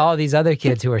 Meanwhile, all these other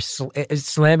kids who are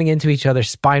slamming into each other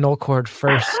spinal cord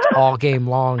first all game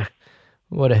long.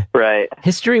 Right.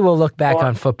 History will look back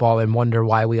on football and wonder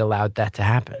why we allowed that to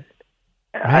happen.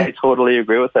 Right? I totally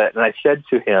agree with that. And I said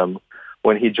to him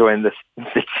when he joined the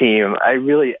team, I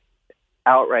really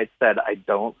outright said, I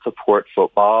don't support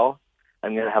football.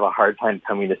 I'm going to have a hard time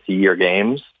coming to see your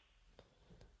games.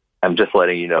 I'm just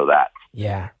letting you know that.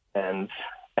 Yeah. And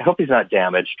I hope he's not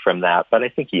damaged from that, but I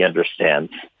think he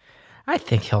understands. I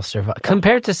think he'll survive.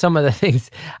 Compared to some of the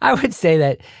things, I would say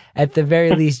that at the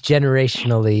very least,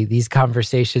 generationally, these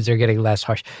conversations are getting less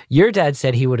harsh. Your dad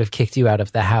said he would have kicked you out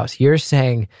of the house. You're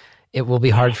saying it will be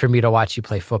hard for me to watch you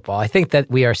play football. I think that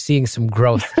we are seeing some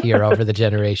growth here over the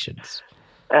generations.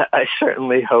 I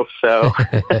certainly hope so.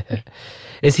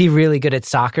 Is he really good at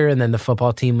soccer? And then the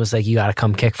football team was like, you got to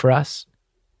come kick for us?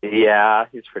 Yeah,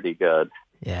 he's pretty good.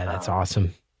 Yeah, that's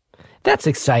awesome. That's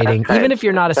exciting. Even if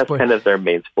you're not a sport. That's kind of their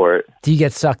main sport. Do you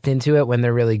get sucked into it when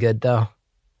they're really good, though?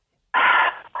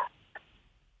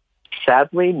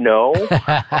 Sadly, no.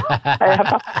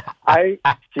 I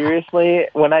seriously,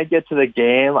 when I get to the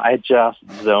game, I just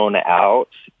zone out.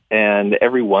 And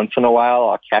every once in a while,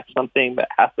 I'll catch something, but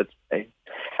half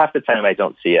the time I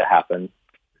don't see it happen.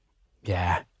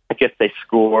 Yeah. I guess they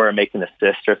score or make an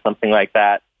assist or something like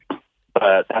that.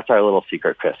 But that's our little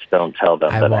secret, Chris. Don't tell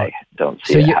them I don't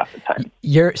see it half the time.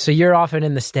 You're often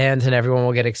in the stands and everyone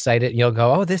will get excited and you'll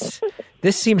go, oh, this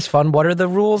seems fun. What are the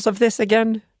rules of this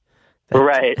again?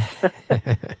 Right.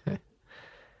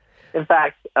 In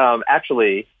fact,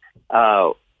 actually,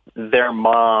 their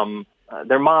mom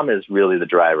is really the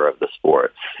driver of the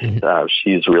sports. Mm-hmm.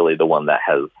 She's really the one that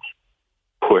has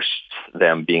pushed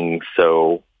them being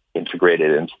so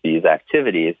integrated into these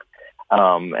activities.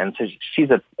 And so she's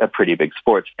a pretty big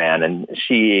sports fan, and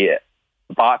she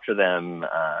bought for them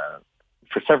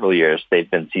for several years. They've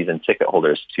been season ticket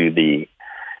holders to the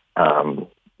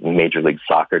Major League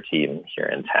Soccer team here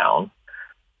in town.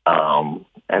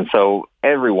 And so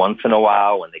every once in a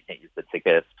while, when they can't use the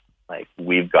tickets, like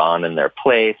we've gone in their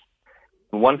place.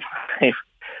 One time,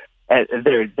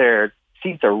 their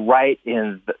seats are right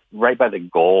by the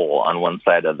goal on one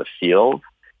side of the field,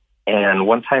 and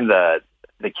one time the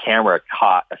camera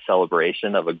caught a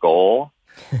celebration of a goal,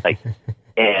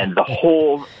 and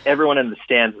everyone in the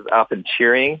stands is up and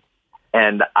cheering,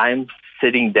 and I'm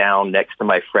sitting down next to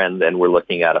my friend and we're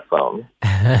looking at a phone,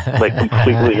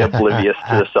 completely oblivious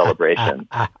to the celebration.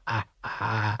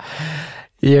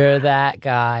 You're that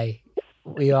guy.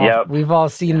 We've all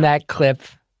seen that clip.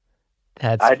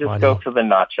 That's I just funny. go for the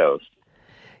nachos.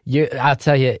 I'll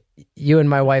tell you, you and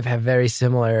my wife have very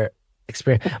similar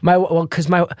experience. Because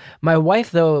my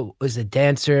wife though was a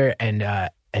dancer and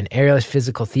an aerialist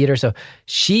physical theater, so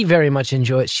she very much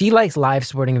enjoys. She likes live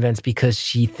sporting events because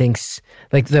she thinks,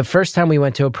 like the first time we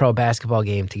went to a pro basketball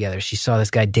game together, she saw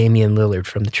this guy Damian Lillard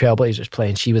from the Trailblazers play,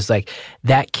 and she was like,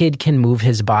 "That kid can move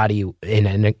his body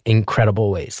in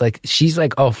incredible ways." Like she's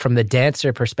like, "Oh, from the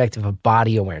dancer perspective of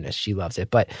body awareness, she loves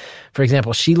it." But for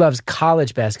example, she loves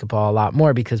college basketball a lot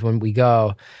more because when we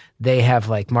go, they have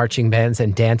like marching bands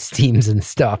and dance teams and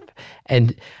stuff.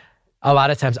 And a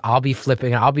lot of times I'll be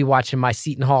watching my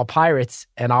Seton Hall Pirates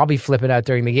and I'll be flipping out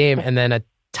during the game. And then a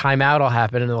timeout will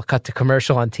happen and it'll cut to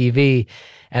commercial on TV.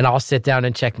 And I'll sit down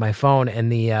and check my phone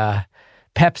and the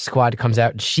pep squad comes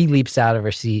out and she leaps out of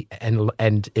her seat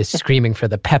and is screaming for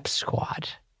the pep squad.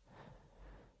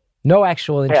 No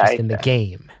actual interest in the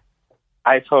game.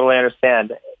 I totally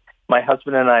understand. My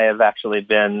husband and I have actually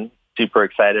been super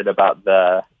excited about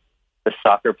the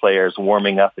soccer players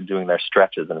warming up and doing their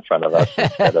stretches in front of us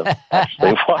instead of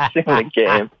actually watching the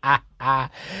game.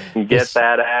 Get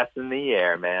that ass in the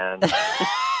air, man.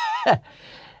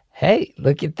 Hey,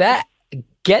 look at that.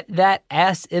 Get that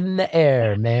ass in the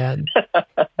air, man.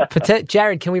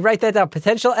 Jared, can we write that down?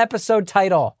 Potential episode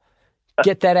title.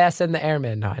 Get that ass in the air,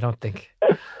 man. No, I don't think.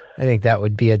 I think that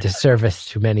would be a disservice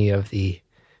to many of the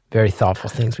very thoughtful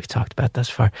things we've talked about thus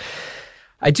far.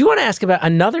 I do want to ask about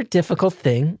another difficult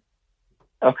thing.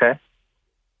 Okay.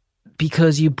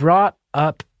 Because you brought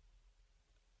up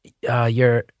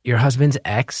your husband's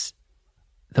ex,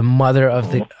 the mother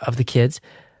of the kids.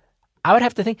 I would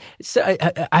have to think. So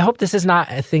I hope this is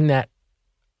not a thing that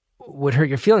would hurt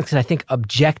your feelings, because I think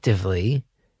objectively,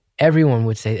 everyone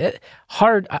would say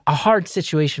a hard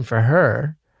situation for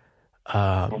her.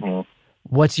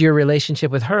 What's your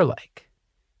relationship with her like?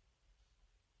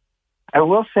 I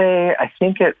will say I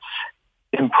think it's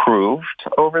improved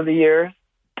over the years.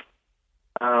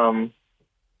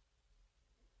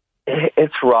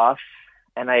 It's rough,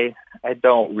 and I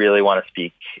don't really want to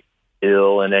speak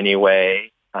ill in any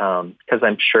way, because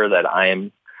I'm sure that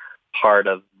I'm part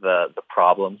of the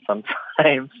problem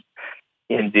sometimes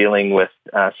in dealing with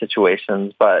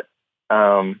situations. But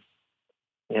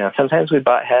sometimes we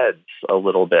butt heads a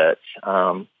little bit,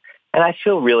 and I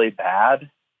feel really bad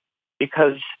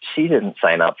because she didn't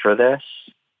sign up for this.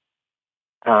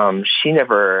 She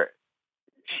never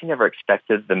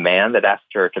expected the man that asked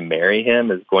her to marry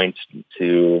him is going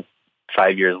to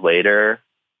 5 years later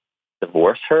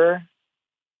divorce her.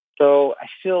 So I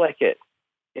feel like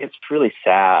it's really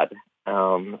sad.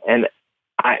 And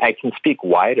I can speak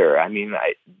wider. I mean,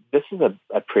 this is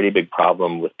a pretty big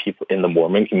problem with people in the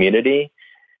Mormon community.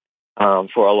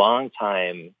 For a long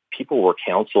time, people were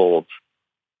counseled,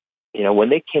 when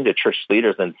they came to church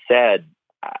leaders and said,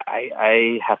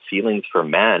 I have feelings for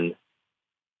men,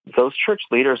 those church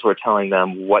leaders were telling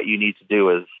them what you need to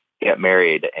do is get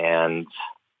married, and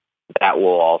that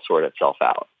will all sort itself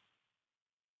out.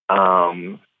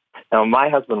 Now, my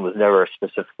husband was never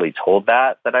specifically told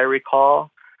that I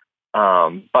recall,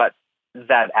 but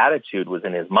that attitude was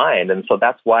in his mind, and so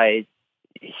that's why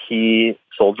he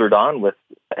soldiered on with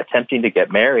attempting to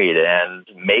get married and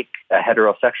make a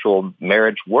heterosexual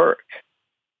marriage work.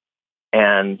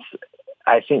 And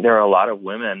I think there are a lot of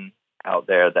women out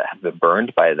there that have been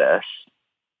burned by this,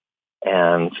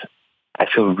 and I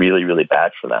feel really, really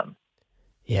bad for them.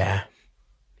 Yeah.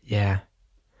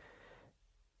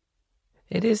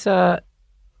 It is, and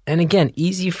again,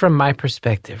 easy from my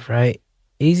perspective, right?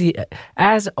 Easy,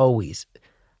 as always.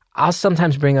 I'll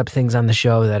sometimes bring up things on the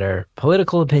show that are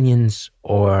political opinions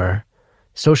or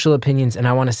social opinions, and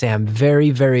I want to say I'm very,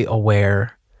 very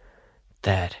aware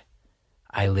that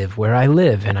I live where I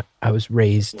live, and I was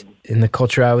raised in the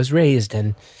culture I was raised,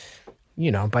 and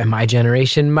by my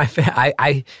generation,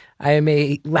 I am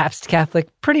a lapsed Catholic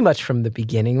pretty much from the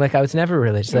beginning. Like, I was never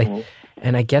religious,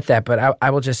 and I get that, but I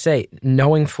will just say,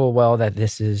 knowing full well that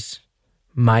this is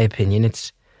my opinion,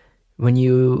 it's when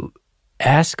you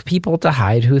ask people to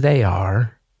hide who they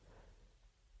are,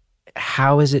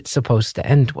 how is it supposed to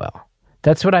end well?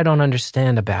 That's what I don't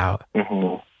understand about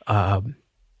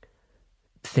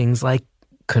things like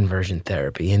conversion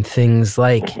therapy and things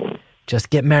like just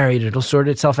get married, it'll sort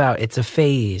itself out. It's a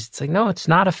phase. It's like, no, it's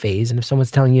not a phase. And if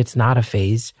someone's telling you it's not a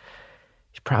phase,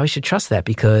 you probably should trust that,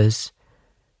 because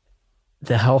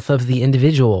the health of the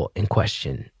individual in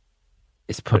question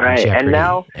is put in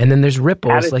jeopardy. And then there's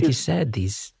ripples, like you said,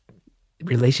 these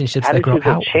relationships that grow out.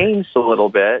 Attitudes have changed a little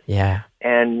bit. Yeah.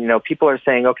 And, people are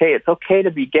saying, okay, it's okay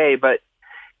to be gay, but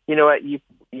you know what?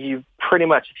 You pretty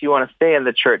much, if you want to stay in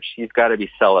the church, you've got to be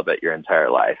celibate your entire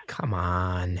life. Come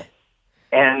on.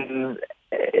 And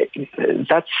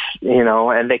that's,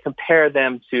 and they compare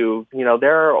them to,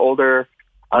 there are older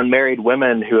unmarried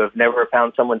women who have never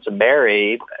found someone to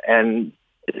marry. And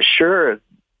sure,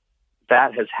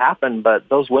 that has happened, but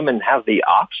those women have the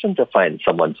option to find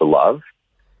someone to love.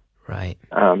 Right.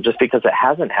 Just because it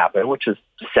hasn't happened, which is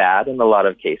sad in a lot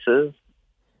of cases.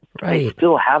 Right. They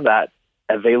still have that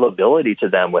availability to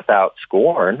them without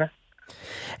scorn.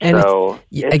 And so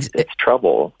it's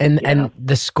trouble. And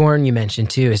the scorn you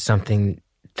mentioned too is something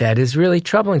that is really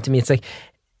troubling to me. It's like,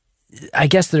 I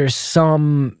guess there's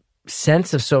some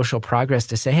sense of social progress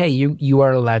to say, hey, you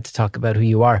are allowed to talk about who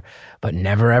you are, but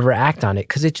never ever act on it,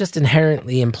 because it just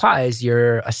inherently implies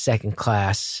you're a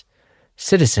second-class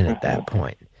citizen at that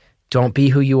point. Don't be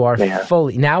who you are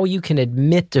fully. Now you can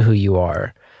admit to who you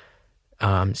are,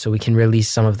 so we can release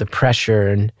some of the pressure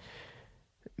and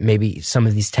maybe some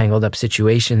of these tangled up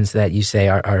situations that you say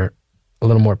are a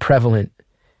little more prevalent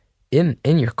in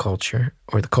your culture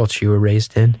or the culture you were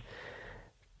raised in.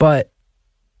 But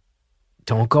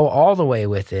don't go all the way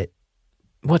with it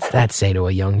What's that say to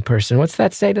a young person? What's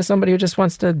that say to somebody who just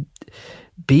wants to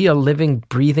be a living,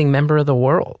 breathing member of the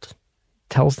world?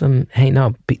 Tells them, hey,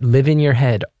 no, live in your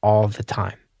head all the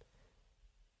time.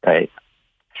 Right.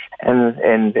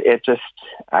 And it just,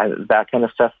 that kind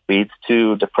of stuff leads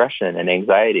to depression and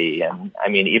anxiety. And I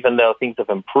mean, even though things have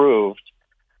improved,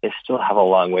 they still have a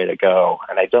long way to go.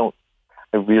 And I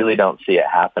really don't see it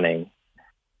happening.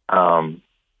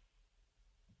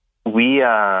 We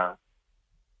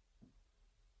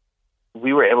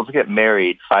were able to get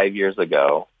married 5 years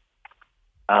ago.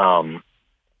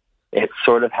 It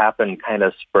sort of happened kind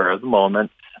of spur of the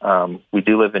moment. We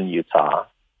do live in Utah,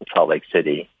 Salt Lake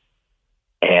City.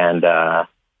 And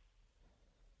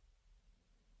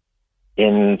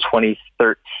in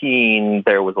 2013,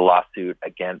 there was a lawsuit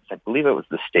against, I believe it was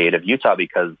the state of Utah,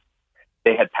 because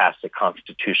they had passed a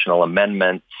constitutional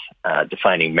amendment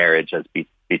defining marriage as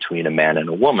between a man and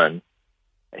a woman,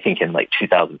 I think in like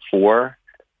 2004.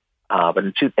 But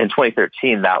in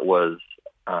 2013, that was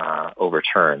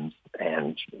overturned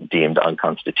and deemed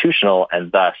unconstitutional,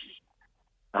 and thus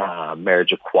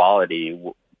marriage equality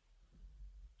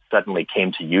suddenly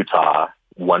came to Utah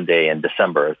one day in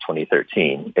December of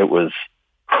 2013. It was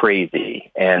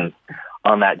crazy. And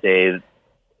on that day,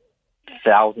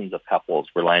 thousands of couples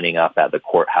were lining up at the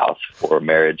courthouse for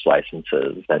marriage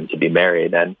licenses and to be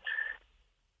married. And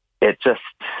it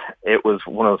was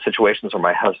one of those situations where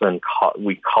my husband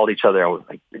we called each other and was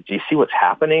like, do you see what's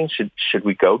happening? Should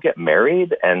we go get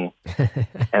married? And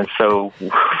so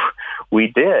we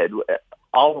did,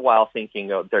 all the while thinking,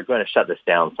 oh, they're going to shut this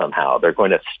down somehow. They're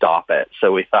going to stop it.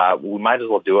 So we thought we might as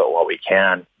well do it while we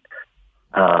can.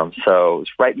 So it was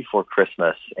right before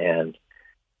Christmas, and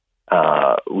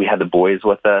we had the boys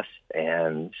with us,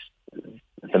 and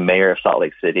the mayor of Salt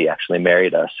Lake City actually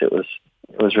married us. It was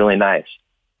really nice.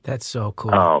 That's so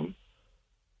cool.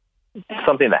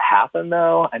 Something that happened,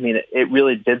 though, I mean, it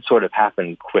really did sort of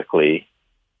happen quickly,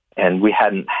 and we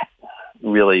hadn't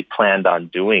really planned on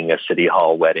doing a city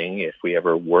hall wedding if we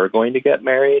ever were going to get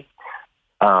married.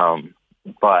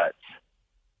 But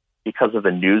because of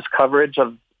the news coverage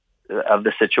of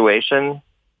the situation,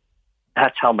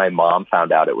 that's how my mom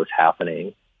found out it was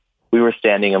happening. We were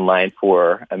standing in line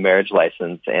for a marriage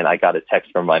license, and I got a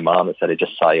text from my mom that said, I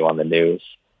just saw you on the news.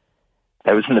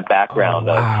 I was in the background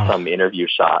of some interview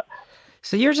shot.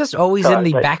 So you're just always in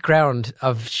the background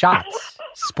of shots,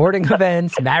 sporting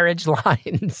events, marriage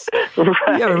lines. Right.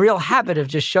 You have a real habit of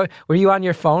just showing. Were you on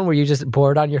your phone? Were you just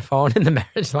bored on your phone in the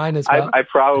marriage line as well? I was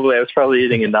probably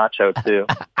eating a nacho too.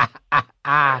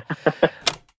 I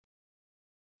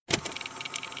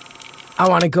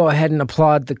want to go ahead and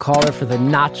applaud the caller for the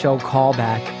nacho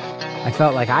callback. I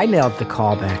felt like I nailed the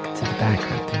callback to the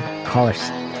background thing. Caller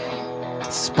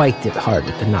spiked it hard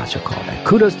with the nacho callback.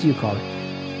 Kudos to you, caller.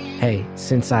 Hey,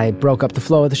 since I broke up the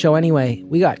flow of the show anyway,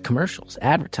 we got commercials,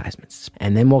 advertisements,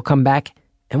 and then we'll come back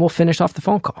and we'll finish off the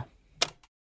phone call.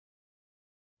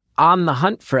 On the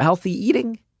hunt for healthy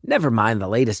eating? Never mind the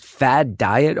latest fad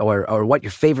diet or what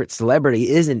your favorite celebrity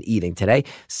isn't eating today.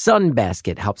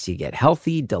 Sunbasket helps you get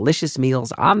healthy, delicious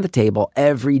meals on the table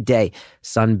every day.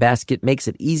 Sunbasket makes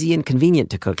it easy and convenient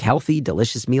to cook healthy,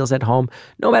 delicious meals at home,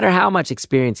 no matter how much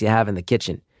experience you have in the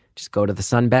kitchen. Just go to the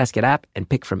Sunbasket app and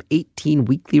pick from 18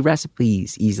 weekly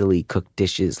recipes, easily cooked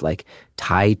dishes like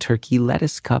Thai turkey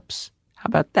lettuce cups. How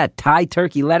about that? Thai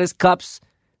turkey lettuce cups.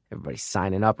 Everybody's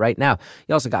signing up right now.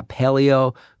 You also got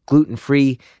paleo,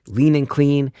 gluten-free, lean and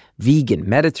clean, vegan,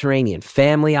 Mediterranean,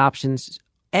 family options,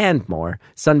 and more.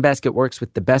 Sunbasket works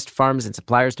with the best farms and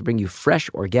suppliers to bring you fresh,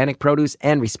 organic produce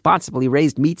and responsibly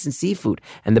raised meats and seafood.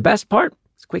 And the best part,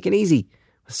 it's quick and easy.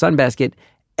 With Sunbasket,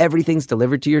 everything's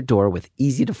delivered to your door with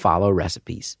easy-to-follow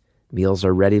recipes. Meals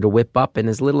are ready to whip up in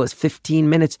as little as 15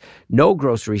 minutes. No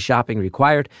grocery shopping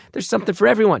required. There's something for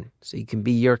everyone, so you can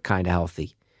be your kind of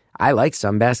healthy. I like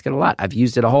Sunbasket a lot. I've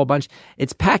used it a whole bunch.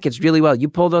 It's packaged really well. You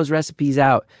pull those recipes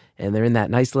out, and they're in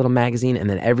that nice little magazine, and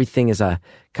then everything is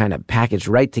kind of packaged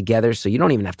right together, so you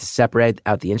don't even have to separate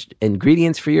out the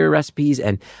ingredients for your recipes.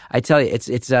 And I tell you,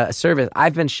 it's a service.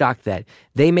 I've been shocked that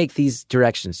they make these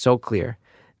directions so clear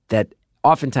that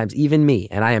oftentimes, even me,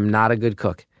 and I am not a good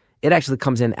cook, it actually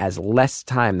comes in as less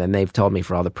time than they've told me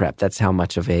for all the prep. That's how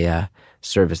much of a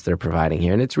service they're providing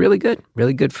here. And it's really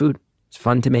good food. It's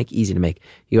fun to make, easy to make.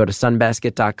 You go to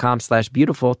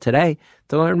sunbasket.com/beautiful today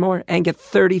to learn more and get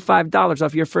 $35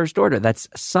 off your first order. That's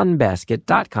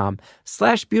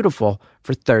sunbasket.com/beautiful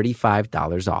for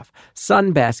 $35 off.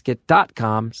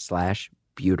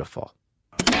 Sunbasket.com/beautiful.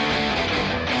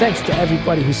 Thanks to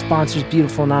everybody who sponsors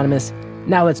Beautiful Anonymous.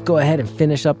 Now let's go ahead and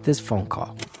finish up this phone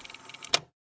call.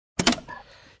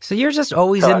 So you're just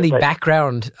always in the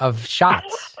background of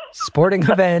shots, sporting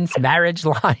events, marriage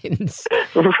lines.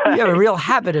 Right. You have a real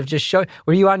habit of just showing.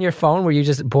 Were you on your phone? Were you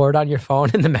just bored on your phone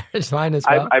in the marriage line as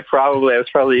well? I was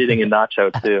probably eating a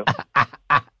nacho too.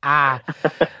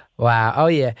 Wow. Oh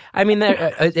yeah. I mean,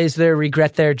 is there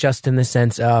regret there just in the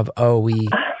sense of,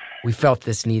 we felt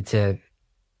this need to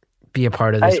be a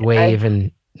part of this wave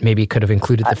and maybe could have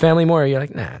included the family more? Or you're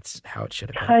like, nah, that's how it should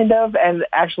have been. Kind of. And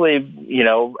actually,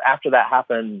 after that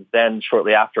happened, then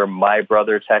shortly after, my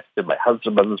brother texted, my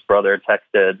husband's brother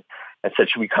texted and said,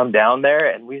 should we come down there?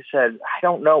 And we said, I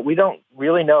don't know. We don't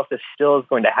really know if this still is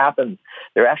going to happen.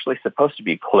 They're actually supposed to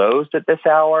be closed at this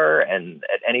hour, and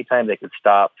at any time they could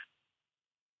stop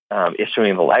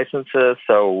issuing the licenses.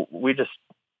 So we just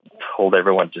told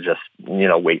everyone to just,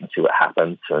 wait and see what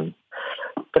happens.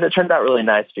 But it turned out really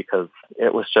nice because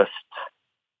it was just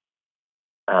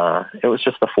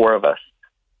the four of us.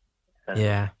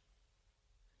 Yeah.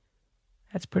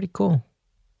 That's pretty cool.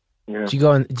 Yeah.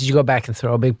 Did you go back and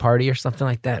throw a big party or something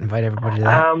like that? Invite everybody to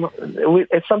that?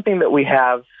 It's something that we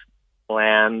have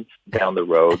planned down the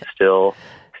road. Still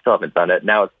haven't done it.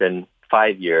 Now it's been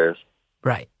 5 years.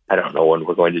 Right. I don't know when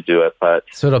we're going to do it, but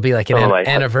so it'll be like an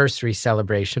anniversary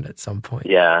celebration at some point.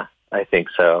 Yeah, I think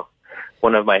so.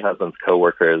 One of my husband's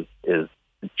coworkers is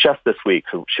just this week.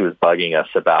 She was bugging us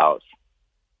about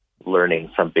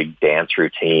learning some big dance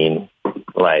routine,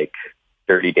 like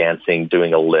Dirty Dancing,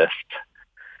 doing a list,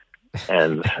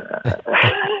 and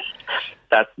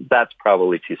that's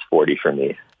probably too sporty for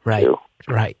me. Right. Too.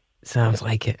 Right. Sounds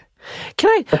like it.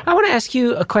 I want to ask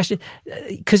you a question,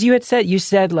 because you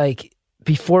said like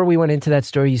before we went into that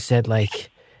story, you said like,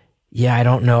 yeah, I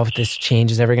don't know if this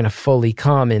change is ever going to fully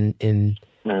come in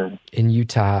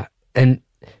Utah. And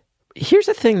here's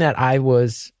the thing that I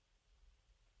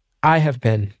have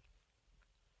been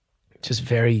just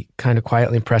very kind of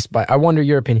quietly impressed by. I wonder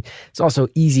your opinion. It's also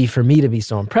easy for me to be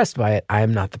so impressed by it. I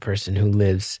am not the person who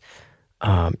lives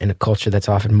in a culture that's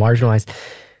often marginalized.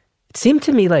 It seemed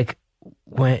to me like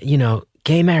when,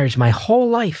 gay marriage, my whole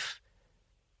life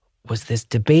was this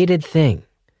debated thing.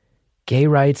 Gay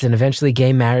rights and eventually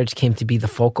gay marriage came to be the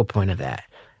focal point of that.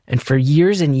 And for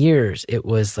years and years, it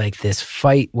was like this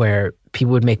fight where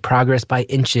people would make progress by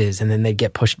inches and then they'd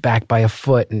get pushed back by a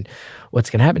foot and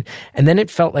what's going to happen. And then it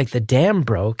felt like the dam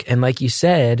broke. And like you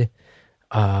said,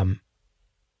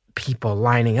 people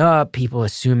lining up, people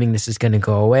assuming this is going to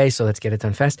go away, so let's get it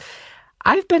done fast.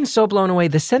 I've been so blown away.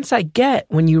 The sense I get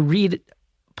when you read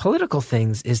political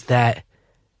things is that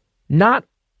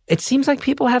it seems like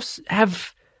people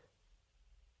have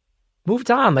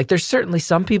moved on. Like there's certainly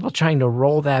some people trying to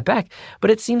roll that back, but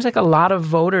it seems like a lot of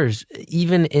voters,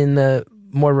 even in the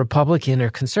more Republican or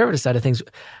conservative side of things,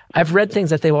 I've read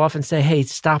things that they will often say, hey,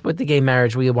 stop with the gay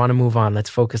marriage. We want to move on. Let's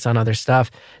focus on other stuff.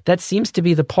 That seems to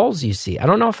be the polls you see. I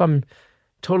don't know if I'm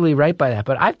totally right by that,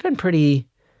 but I've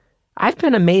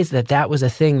been amazed that was a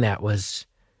thing that was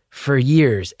for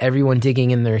years, everyone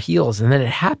digging in their heels. And then it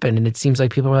happened and it seems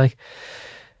like people were like,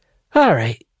 all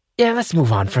right, yeah, let's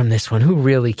move on from this one. Who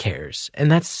really cares?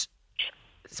 And it's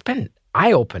been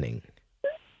eye-opening.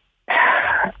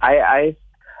 I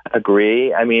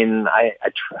agree. I mean, I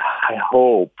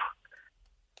hope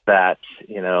that,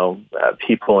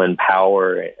 people in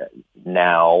power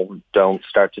now don't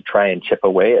start to try and chip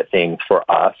away at things for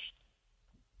us.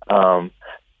 But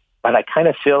I kind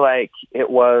of feel like it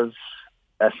was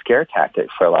a scare tactic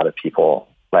for a lot of people.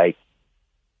 Like,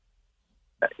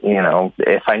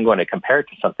 if I'm going to compare it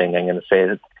to something, I'm going to say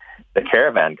that the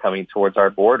caravan coming towards our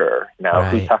border. Now,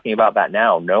 right. Who's talking about that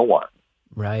now? No one.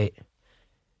 Right.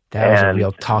 That was a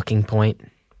real talking point.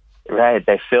 Right.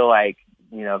 They feel like,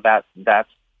 that's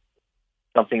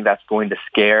something that's going to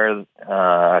scare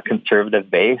a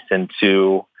conservative base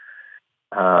into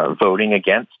voting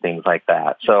against things like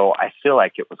that. So I feel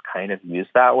like it was kind of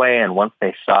used that way. And once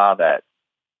they saw that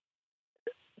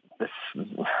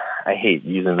I hate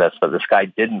using this, but the sky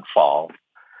didn't fall,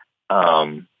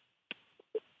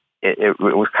 it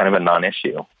was kind of a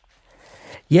non-issue.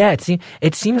 Yeah,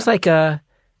 it seems like I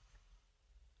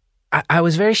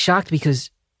was very shocked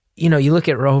because, you look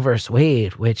at Roe versus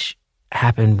Wade, which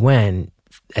happened when,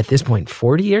 at this point,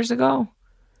 40 years ago?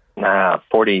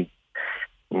 40,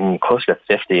 close to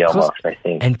 50 almost, I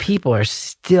think. And people are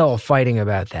still fighting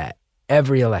about that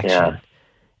every election. Yeah.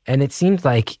 And it seemed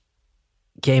like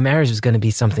gay marriage was going to be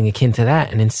something akin to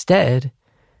that. And instead,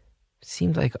 it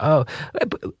seemed like,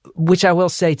 which I will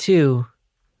say too,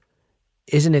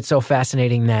 isn't it so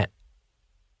fascinating that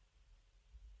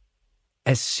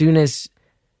as soon as,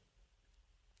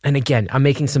 and again, I'm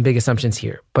making some big assumptions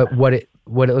here, but what it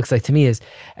looks like to me is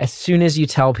as soon as you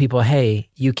tell people, hey,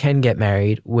 you can get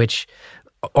married, which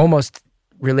almost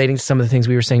relating to some of the things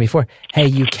we were saying before, hey,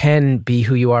 you can be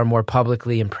who you are more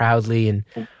publicly and proudly and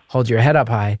hold your head up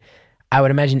high, I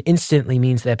would imagine instantly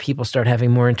means that people start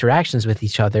having more interactions with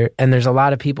each other. And there's a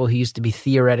lot of people who used to be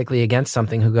theoretically against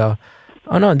something who go,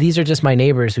 oh no, these are just my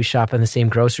neighbors who shop in the same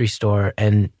grocery store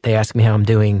and they ask me how I'm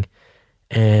doing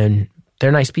and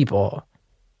they're nice people.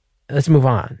 Let's move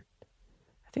on.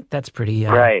 I think that's pretty...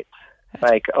 right.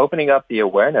 Like opening up the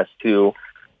awareness to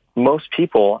most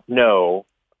people know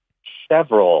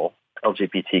several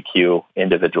LGBTQ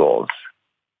individuals,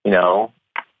 you know,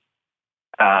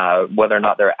 whether or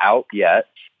not they're out yet.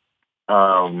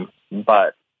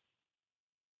 But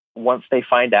once they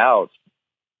find out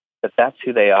that that's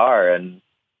who they are and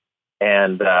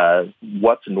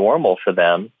what's normal for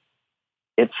them,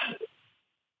 it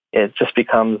just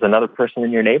becomes another person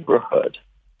in your neighborhood.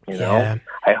 You know,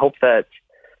 I hope that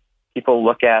people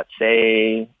look at,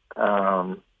 say,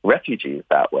 refugees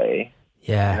that way.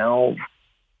 Yeah. You know,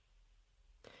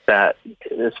 that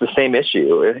it's the same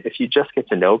issue. If you just get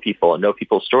to know people and know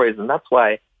people's stories, and that's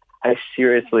why I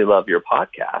seriously love your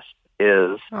podcast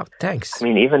is, oh, thanks. I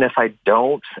mean, even if I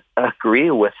don't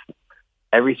agree with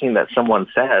everything that someone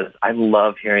says, I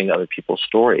love hearing other people's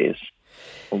stories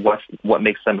and what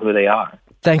makes them who they are.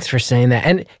 Thanks for saying that.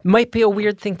 And it might be a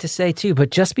weird thing to say too, but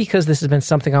just because this has been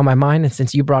something on my mind and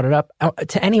since you brought it up,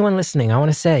 to anyone listening, I want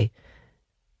to say,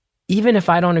 even if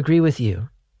I don't agree with you,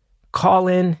 call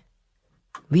in,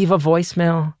 leave a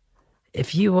voicemail.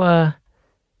 If you, the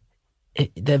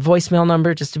voicemail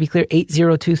number, just to be clear,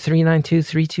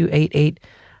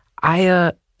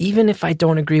 802-392-3288. Even if I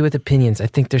don't agree with opinions, I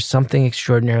think there's something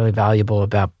extraordinarily valuable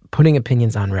about putting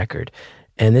opinions on record.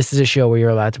 And this is a show where you're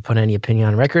allowed to put any opinion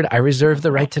on record. I reserve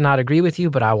the right to not agree with you,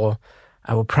 but I will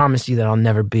promise you that I'll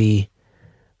never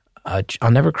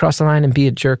cross the line and be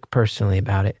a jerk personally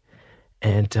about it.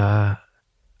 And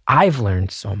I've learned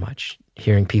so much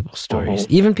hearing people's stories,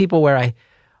 even people where I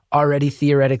already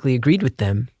theoretically agreed with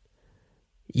them.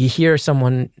 You hear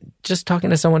someone just talking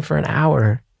to someone for an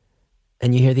hour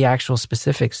and you hear the actual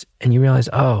specifics and you realize,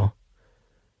 oh,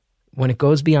 when it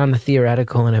goes beyond the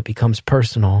theoretical and it becomes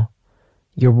personal,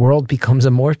 your world becomes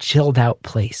a more chilled out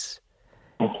place.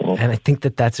 And I think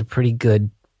that that's a pretty good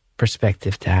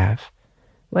perspective to have.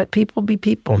 Let people be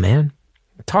people, man.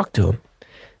 Talk to them.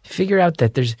 Figure out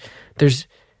that there's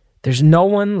no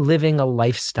one living a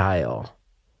lifestyle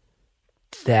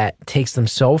that takes them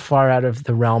so far out of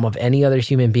the realm of any other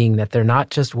human being that they're not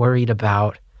just worried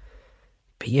about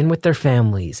being with their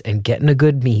families and getting a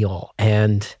good meal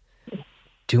and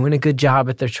doing a good job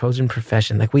at their chosen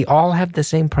profession. Like, we all have the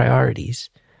same priorities.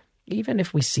 Even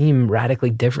if we seem radically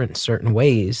different in certain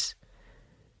ways,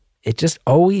 it just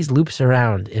always loops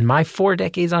around. In my 4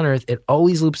 decades on Earth, it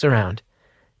always loops around.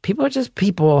 People are just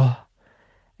people,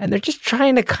 and they're just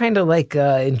trying to kind of like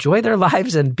enjoy their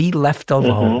lives and be left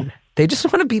alone. They just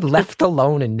want to be left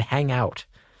alone and hang out.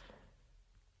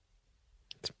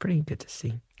 It's pretty good to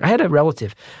see. I had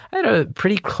a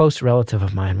pretty close relative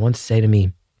of mine once say to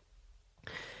me,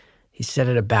 he said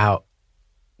it about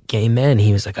gay men.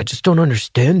 He was like, I just don't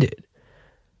understand it.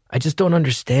 I just don't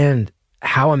understand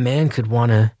how a man could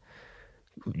want to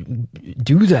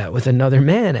do that with another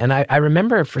man. And I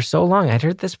remember for so long, I'd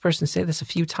heard this person say this a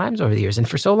few times over the years, and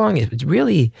for so long it would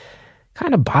really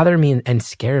kind of bother me and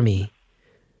scare me,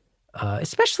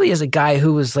 especially as a guy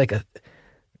who was like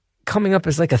coming up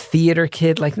as like a theater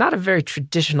kid, like not a very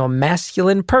traditional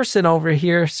masculine person over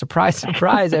here. Surprise,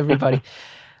 surprise, everybody.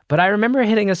 But I remember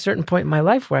hitting a certain point in my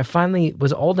life where I finally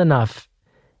was old enough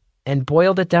and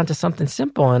boiled it down to something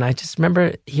simple. And I just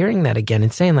remember hearing that again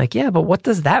and saying like, yeah, but what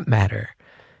does that matter?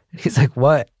 And he's like,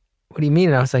 what? What do you mean?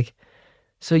 And I was like,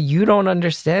 so you don't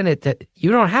understand it, that you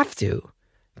don't have to.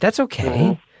 That's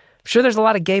okay. I'm sure there's a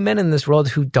lot of gay men in this world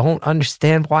who don't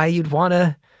understand why you'd want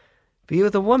to be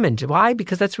with a woman. Why?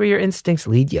 Because that's where your instincts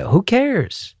lead you. Who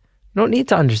cares? You don't need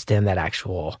to understand that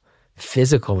actual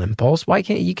physical impulse. Why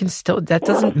can't you can still, that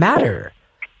doesn't matter.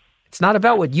 It's not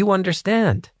about what you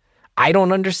understand. I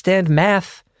don't understand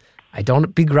math. I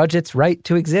don't begrudge its right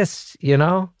to exist, you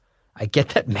know? I get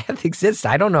that math exists.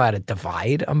 I don't know how to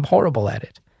divide. I'm horrible at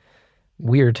it.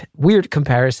 Weird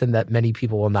comparison that many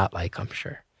people will not like, I'm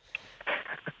sure.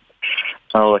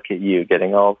 Oh, look at you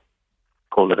getting all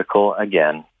political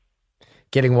again.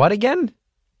 Getting what again?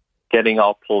 Getting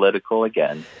all political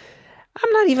again.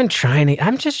 I'm not even trying to.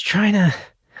 I'm just trying to.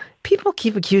 People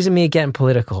keep accusing me of getting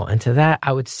political. And to that,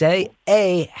 I would say,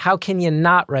 A, how can you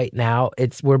not right now?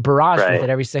 We're barraged with it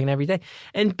every second, every day.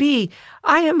 And B,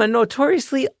 I am a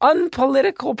notoriously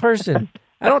unpolitical person.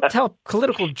 I don't tell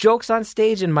political jokes on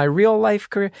stage in my real life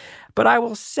career, but I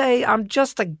will say I'm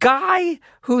just a guy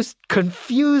who's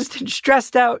confused and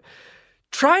stressed out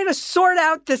trying to sort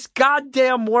out this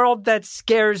goddamn world that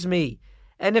scares me.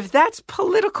 And if that's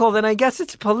political, then I guess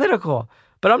it's political.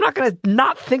 But I'm not going to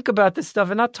not think about this stuff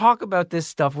and not talk about this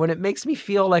stuff when it makes me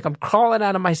feel like I'm crawling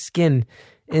out of my skin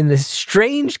in this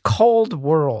strange, cold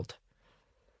world.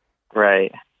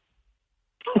 Right.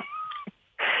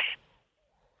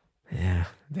 Yeah.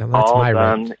 That's all my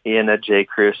done rant. in a J.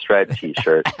 Crew striped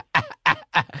T-shirt.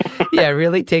 Yeah,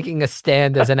 really taking a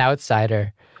stand as an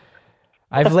outsider.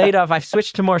 I've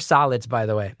switched to more solids, by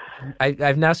the way.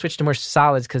 I've now switched to more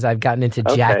solids because I've gotten into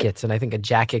jackets, and I think a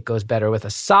jacket goes better with a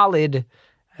solid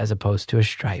as opposed to a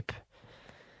stripe.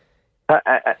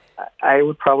 I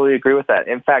would probably agree with that.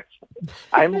 In fact,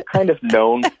 I'm kind of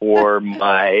known for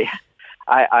my...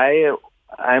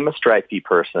 I'm a stripey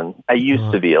person. I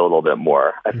used to be a little bit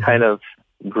more. I've kind of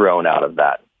grown out of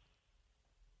that.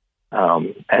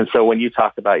 And so when you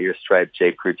talk about your striped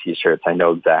J. Crew T-shirts, I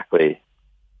know exactly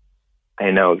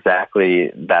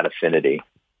that affinity.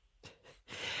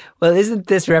 Well, isn't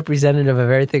this representative of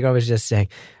everything I was just saying?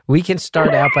 We can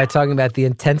start out by talking about the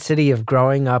intensity of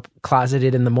growing up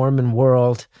closeted in the Mormon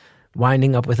world,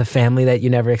 winding up with a family that you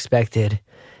never expected.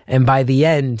 And by the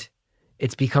end,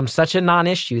 it's become such a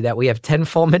non-issue that we have 10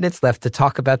 full minutes left to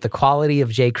talk about the quality of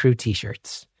J. Crew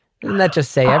T-shirts. Doesn't that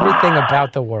just say everything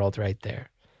about the world right there?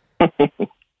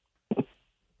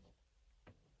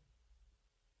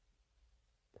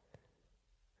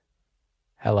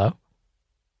 Hello?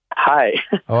 Hi.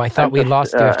 Oh, I thought we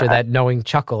lost you after that knowing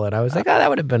chuckle, and I was like, oh, that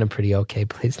would have been a pretty okay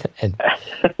place to end.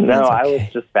 No, okay. I was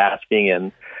just basking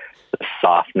in the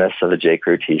softness of a J.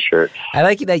 Crew T-shirt. I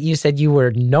like that you said you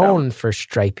were known for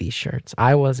stripy shirts.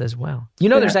 I was as well. You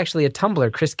know, there's actually a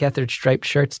Tumblr, Chris Gethard,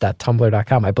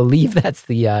 stripedshirts.tumblr.com. I believe that's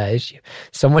the issue.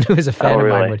 Someone who is a fan of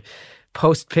mine would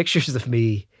post pictures of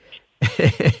me.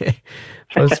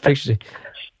 Post pictures.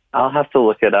 I'll have to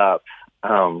look it up.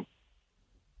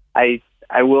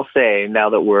 I will say, now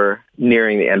that we're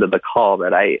nearing the end of the call,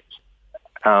 that I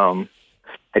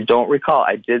don't recall.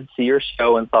 I did see your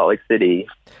show in Salt Lake City.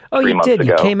 Oh, you did?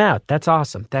 Ago. You came out. That's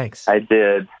awesome. Thanks. I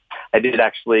did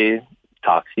actually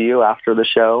talk to you after the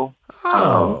show.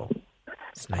 Oh,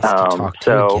 it's nice to talk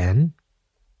to you again.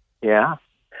 Yeah.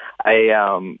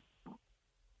 I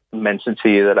mentioned to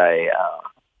you that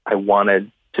I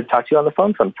wanted to talk to you on the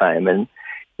phone sometime, and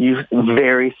you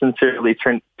very sincerely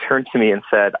turned to me and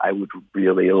said, I would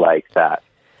really like that.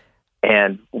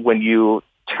 And when you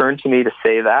turned to me to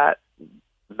say that,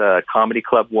 the comedy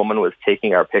club woman was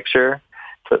taking our picture.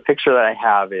 So the picture that I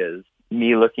have is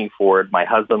me looking forward, my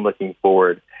husband looking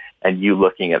forward, and you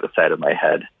looking at the side of my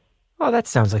head. Oh, that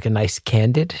sounds like a nice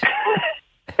candid.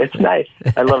 It's nice.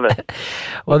 I love it.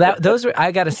 Well,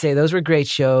 I got to say, those were great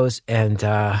shows, and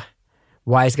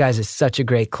Wise Guys is such a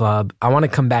great club. I want to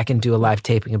come back and do a live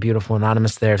taping of Beautiful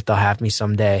Anonymous there if they'll have me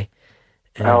someday.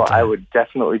 And, I would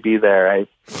definitely be there.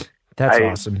 That's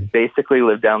awesome. Basically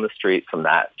live down the street from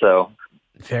that, so...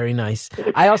 Very nice.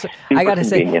 I got to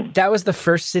say, that was the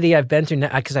first city I've been to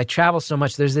because I travel so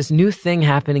much. There's this new thing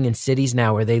happening in cities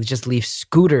now where they just leave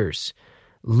scooters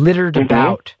littered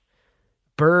about.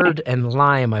 Bird and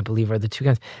Lime, I believe, are the two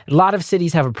kinds. A lot of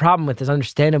cities have a problem with this,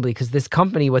 understandably, because this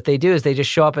company, what they do is they just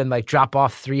show up and like drop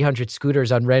off 300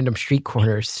 scooters on random street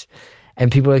corners.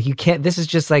 And people are like, you can't, this is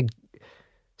just like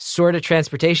sort of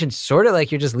transportation, sort of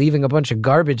like you're just leaving a bunch of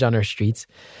garbage on our streets.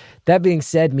 That being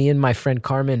said, me and my friend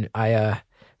Carmen,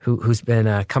 who's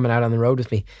been coming out on the road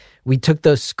with me, we took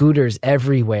those scooters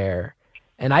everywhere.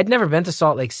 And I'd never been to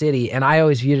Salt Lake City, and I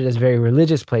always viewed it as a very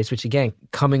religious place, which again,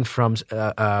 coming from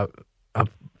a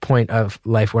point of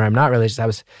life where I'm not religious, I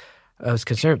was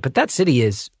concerned. But that city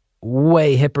is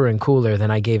way hipper and cooler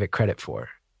than I gave it credit for.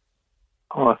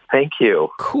 Oh, thank you.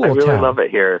 Cool. I really town. love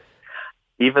it here.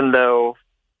 Even though,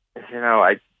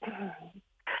 I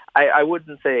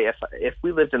wouldn't say if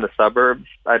we lived in the suburbs,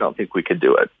 I don't think we could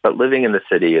do it. But living in the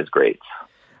city is great.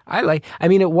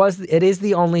 It is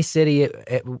the only city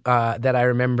that I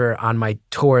remember on my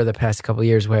tour the past couple of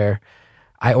years where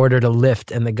I ordered a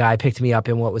Lyft and the guy picked me up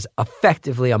in what was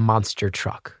effectively a monster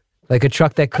truck. Like a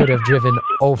truck that could have driven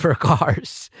over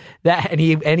cars. And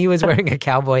he was wearing a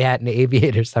cowboy hat and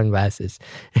aviator sunglasses.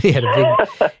 And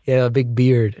he had a big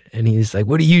beard. And he's like,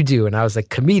 "What do you do?" And I was like,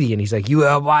 "Comedian." He's like, "You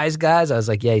have Wise Guys?" I was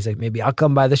like, "Yeah." He's like, "Maybe I'll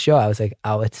come by the show." I was like,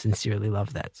 "I would sincerely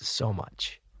love that so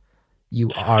much.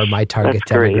 You are my target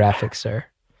demographic, sir."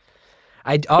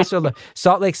 I also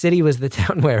Salt Lake City was the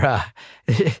town where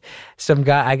some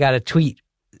guy, I got a tweet.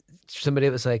 Somebody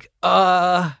was like,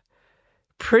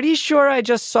 pretty sure I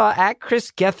just saw at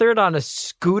Chris Gethard on a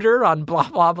scooter on blah,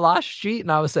 blah, blah street.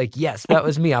 And I was like, yes, that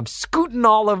was me. I'm scooting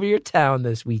all over your town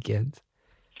this weekend.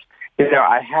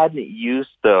 I hadn't used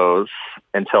those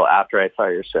until after I saw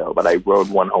your show, but I rode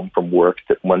one home from work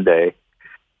one day,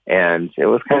 and it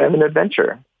was kind of an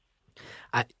adventure.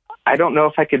 I don't know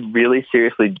if I could really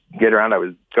seriously get around. I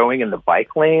was going in the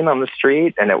bike lane on the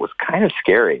street, and it was kind of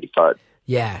scary. But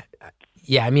yeah.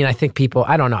 I mean, I think people,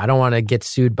 I don't know. I don't want to get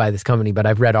sued by this company, but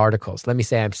I've read articles. Let me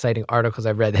say I'm citing articles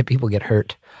I've read that people get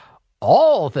hurt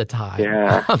all the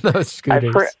time on those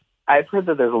scooters. I've heard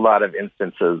that there's a lot of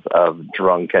instances of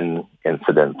drunken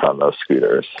incidents on those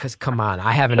scooters. Because come on,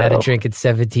 I haven't had a drink in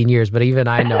 17 years, but even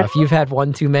I know if you've had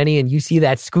one too many and you see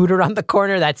that scooter on the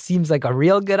corner, that seems like a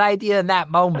real good idea in that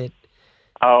moment.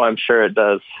 Oh, I'm sure it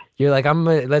does. You're like,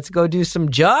 let's go do some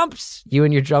jumps. You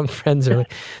and your drunk friends are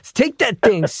like, let's take that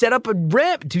thing, set up a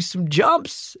ramp, do some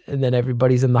jumps. And then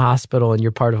everybody's in the hospital and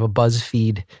you're part of a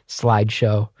BuzzFeed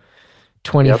slideshow.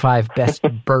 25 best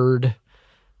bird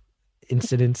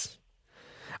incidents.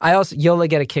 You'll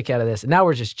get a kick out of this. Now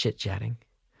we're just chit-chatting.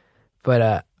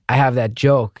 But I have that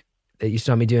joke that you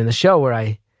saw me do in the show where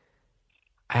I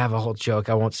have a whole joke.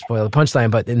 I won't spoil the punchline,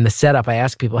 but in the setup, I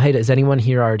ask people, hey, does anyone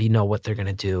here already know what they're going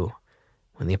to do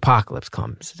when the apocalypse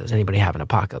comes? Does anybody have an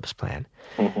apocalypse plan?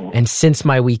 Mm-hmm. And since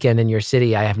my weekend in your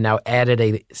city, I have now added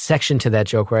a section to that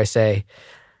joke where I say,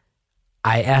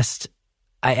 I asked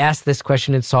this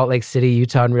question in Salt Lake City,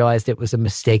 Utah, and realized it was a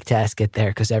mistake to ask it there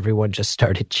because everyone just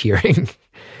started cheering.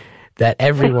 That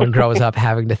everyone grows up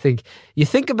having to think. You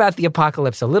think about the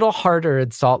apocalypse a little harder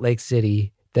in Salt Lake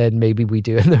City than maybe we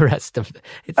do in the rest of it.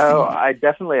 I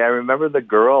remember the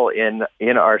girl in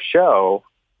our show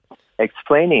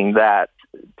explaining that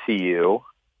to you,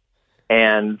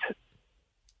 and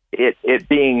it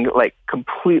being like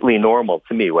completely normal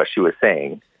to me what she was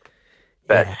saying.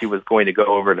 That she was going to go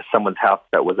over to someone's house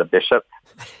that was a bishop,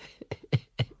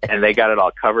 and they got it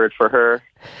all covered for her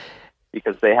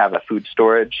because they have a food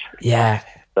storage. Yeah.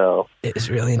 So it was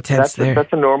really intense there.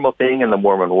 That's a normal thing in the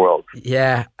Mormon world.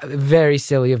 Yeah. Very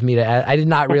silly of me to add. I did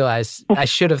not realize. I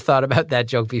should have thought about that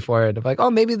joke before. And I'm like,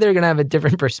 oh, maybe they're going to have a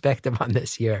different perspective on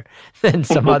this here than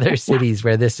some other cities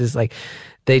where this is like,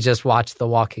 they just watch The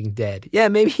Walking Dead. Yeah,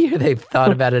 maybe here they've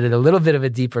thought about it at a little bit of a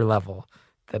deeper level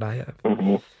than I have.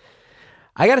 Mm-hmm.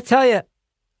 I got to tell you,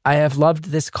 I have loved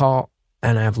this call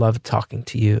and I have loved talking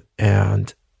to you.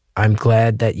 And I'm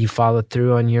glad that you followed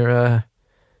through on your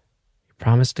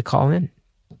promise to call in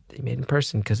that you made in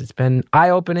person because it's been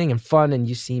eye-opening and fun and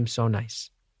you seem so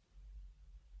nice.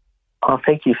 Oh,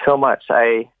 thank you so much.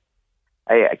 I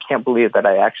can't believe that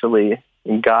I actually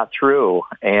got through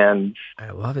and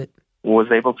I love it. Was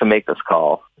able to make this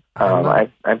call.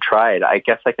 I've tried. I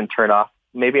guess I can turn off.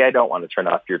 Maybe I don't want to turn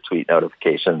off your tweet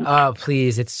notifications. Oh,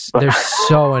 please. They're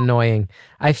so annoying.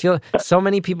 I feel so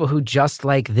many people who just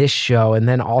like this show and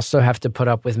then also have to put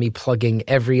up with me plugging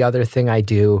every other thing I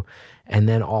do. And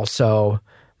then also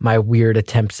my weird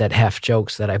attempts at half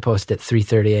jokes that I post at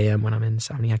 3:30 a.m. when I'm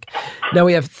insomniac. Now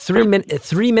we have 3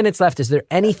 minutes left. Is there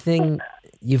anything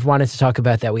you've wanted to talk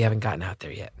about that we haven't gotten out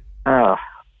there yet?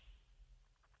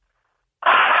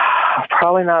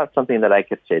 Probably not something that I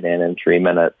could fit in 3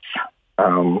 minutes.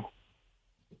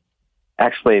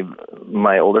 Actually,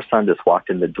 my older son just walked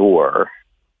in the door,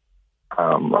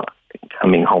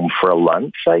 coming home for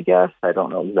lunch, I guess. I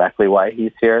don't know exactly why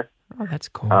he's here. Oh, that's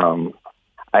cool.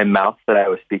 I mouthed that I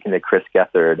was speaking to Chris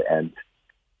Gethard, and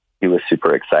he was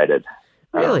super excited.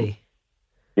 Really?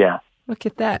 Yeah. Look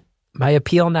at that. My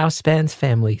appeal now spans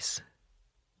families.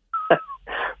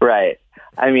 Right.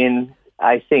 I mean,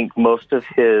 I think most of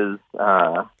his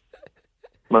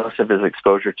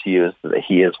exposure to you is that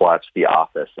he has watched The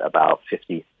Office about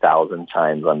 50,000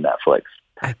 times on Netflix.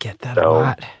 I get that a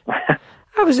lot.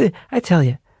 I tell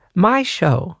you, my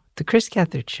show, The Chris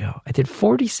Gethard Show, I did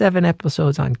 47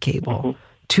 episodes on cable,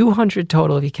 200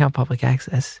 total if you count public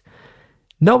access.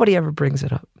 Nobody ever brings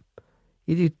it up.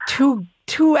 You do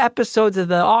two episodes of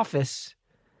The Office.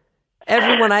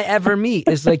 Everyone I ever meet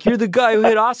is like, you're the guy who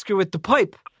hit Oscar with the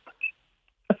pipe.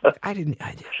 I did.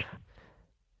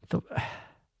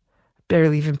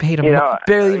 Barely even paid him.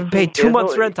 Barely even paid 2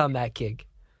 months' rent on that gig.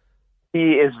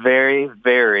 He is very,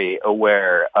 very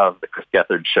aware of the Chris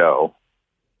Gethard Show.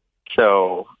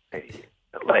 So,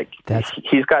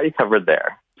 he's got you covered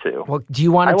there too. Well, do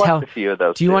you want to tell? A few of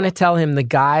those. Do you want to tell him the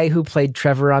guy who played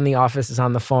Trevor on The Office is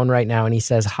on the phone right now and he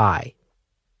says hi?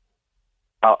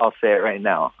 I'll say it right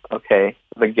now. Okay,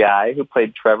 the guy who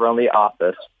played Trevor on The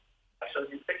Office. I showed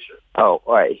you a picture. Oh,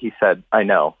 all right. He said, "I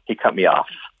know." He cut me off.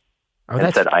 Oh,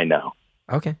 and said, "I know."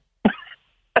 Okay.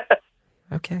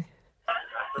 Okay.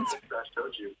 I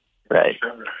showed you. Right.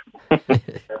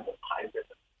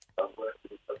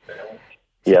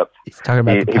 Yep. He's talking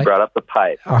about the pipe. He brought up the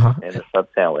pipe and the sub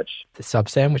sandwich. The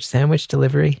sandwich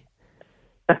delivery.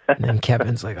 And then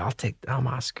Kevin's like, I'm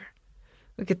Oscar.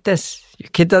 Look at this. Your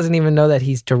kid doesn't even know that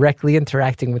he's directly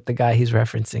interacting with the guy he's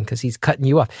referencing because he's cutting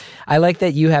you off. I like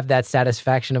that you have that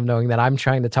satisfaction of knowing that I'm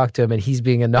trying to talk to him and he's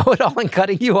being a know-it-all and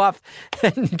cutting you off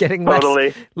and getting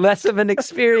less of an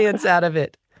experience out of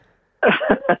it.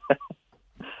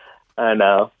 I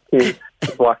know. He's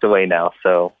walked away now,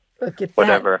 so Look at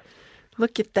whatever. That.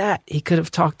 Look at that. He could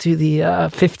have talked to the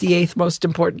 58th most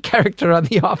important character on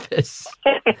The Office.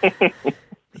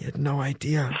 He had no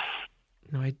idea.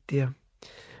 No idea.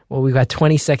 Well, we've got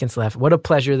 20 seconds left. What a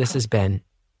pleasure this has been.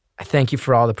 I thank you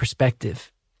for all the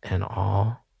perspective and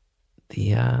all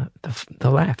the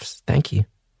laughs. Thank you.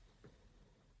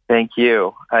 Thank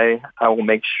you. I will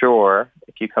make sure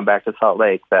if you come back to Salt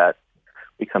Lake that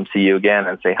we come see you again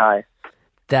and say hi.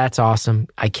 That's awesome.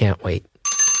 I can't wait.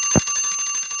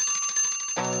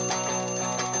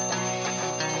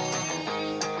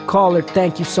 Caller,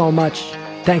 thank you so much.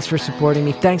 Thanks for supporting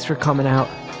me. Thanks for coming out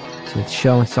to the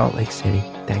show in Salt Lake City.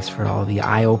 Thanks for all the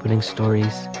eye-opening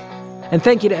stories. And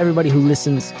thank you to everybody who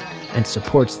listens and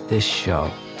supports this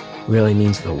show. It really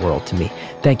means the world to me.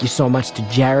 Thank you so much to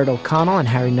Jared O'Connell and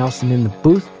Harry Nelson in the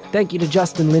booth. Thank you to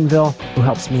Justin Linville, who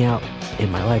helps me out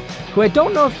in my life, who I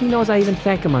don't know if he knows I even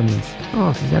thank him on these. I don't know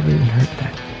if he's ever even heard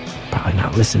that. Probably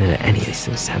not listening to any of these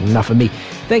things. Had enough of me.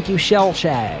 Thank you,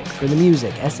 Shellshag, for the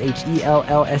music.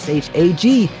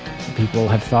 SHELLSHAG. People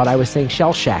have thought I was saying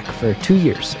Shell Shack for 2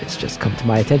 years. It's just come to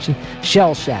my attention.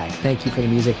 Shellshag. Thank you for the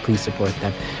music. Please support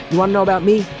them. You want to know about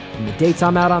me and the dates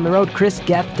I'm out on the road?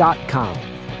 ChrisGeth.com.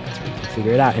 That's where you can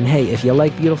figure it out. And hey, if you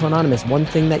like Beautiful Anonymous, one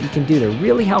thing that you can do to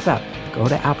really help out, go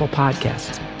to Apple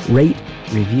Podcasts. Rate,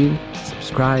 review,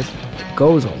 subscribe. It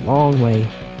goes a long way.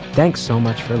 Thanks so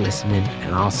much for listening,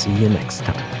 and I'll see you next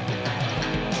time.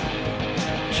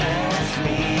 Kiss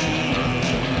me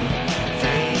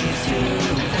face to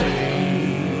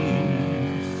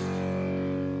face.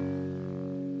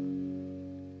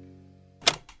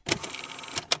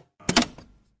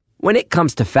 When it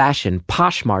comes to fashion,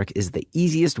 Poshmark is the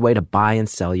easiest way to buy and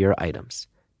sell your items.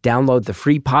 Download the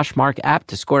free Poshmark app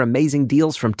to score amazing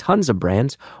deals from tons of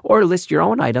brands, or list your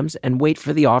own items and wait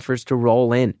for the offers to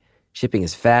roll in. Shipping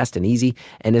is fast and easy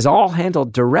and is all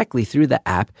handled directly through the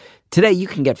app. Today, you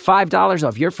can get $5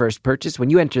 off your first purchase when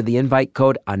you enter the invite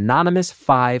code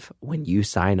ANONYMOUS5 when you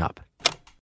sign up.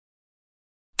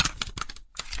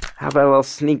 How about a little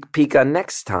sneak peek on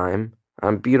next time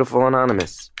on Beautiful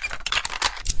Anonymous?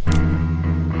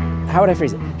 How would I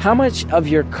phrase it? How much of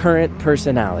your current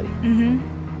personality?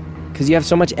 Because you have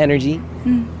so much energy,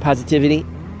 positivity.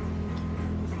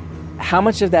 How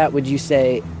much of that would you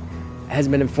say has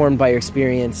been informed by your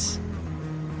experience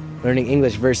learning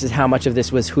English versus how much of this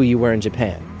was who you were in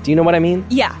Japan? Do you know what I mean?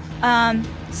 Yeah.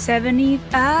 60,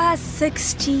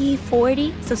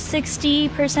 40. So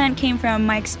 60% came from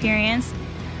my experience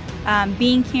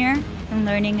being here and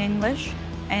learning English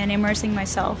and immersing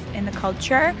myself in the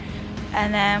culture.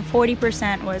 And then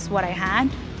 40% was what I had.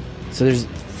 So there's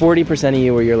 40% of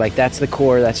you where you're like, that's the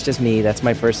core, that's just me, that's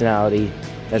my personality,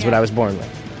 that's what I was born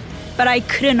with. But I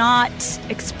could not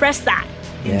express that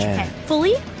in Japan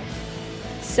fully.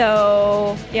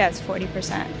 So, yeah, it's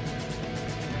 40%.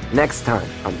 Next time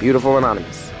on Beautiful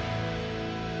Anonymous.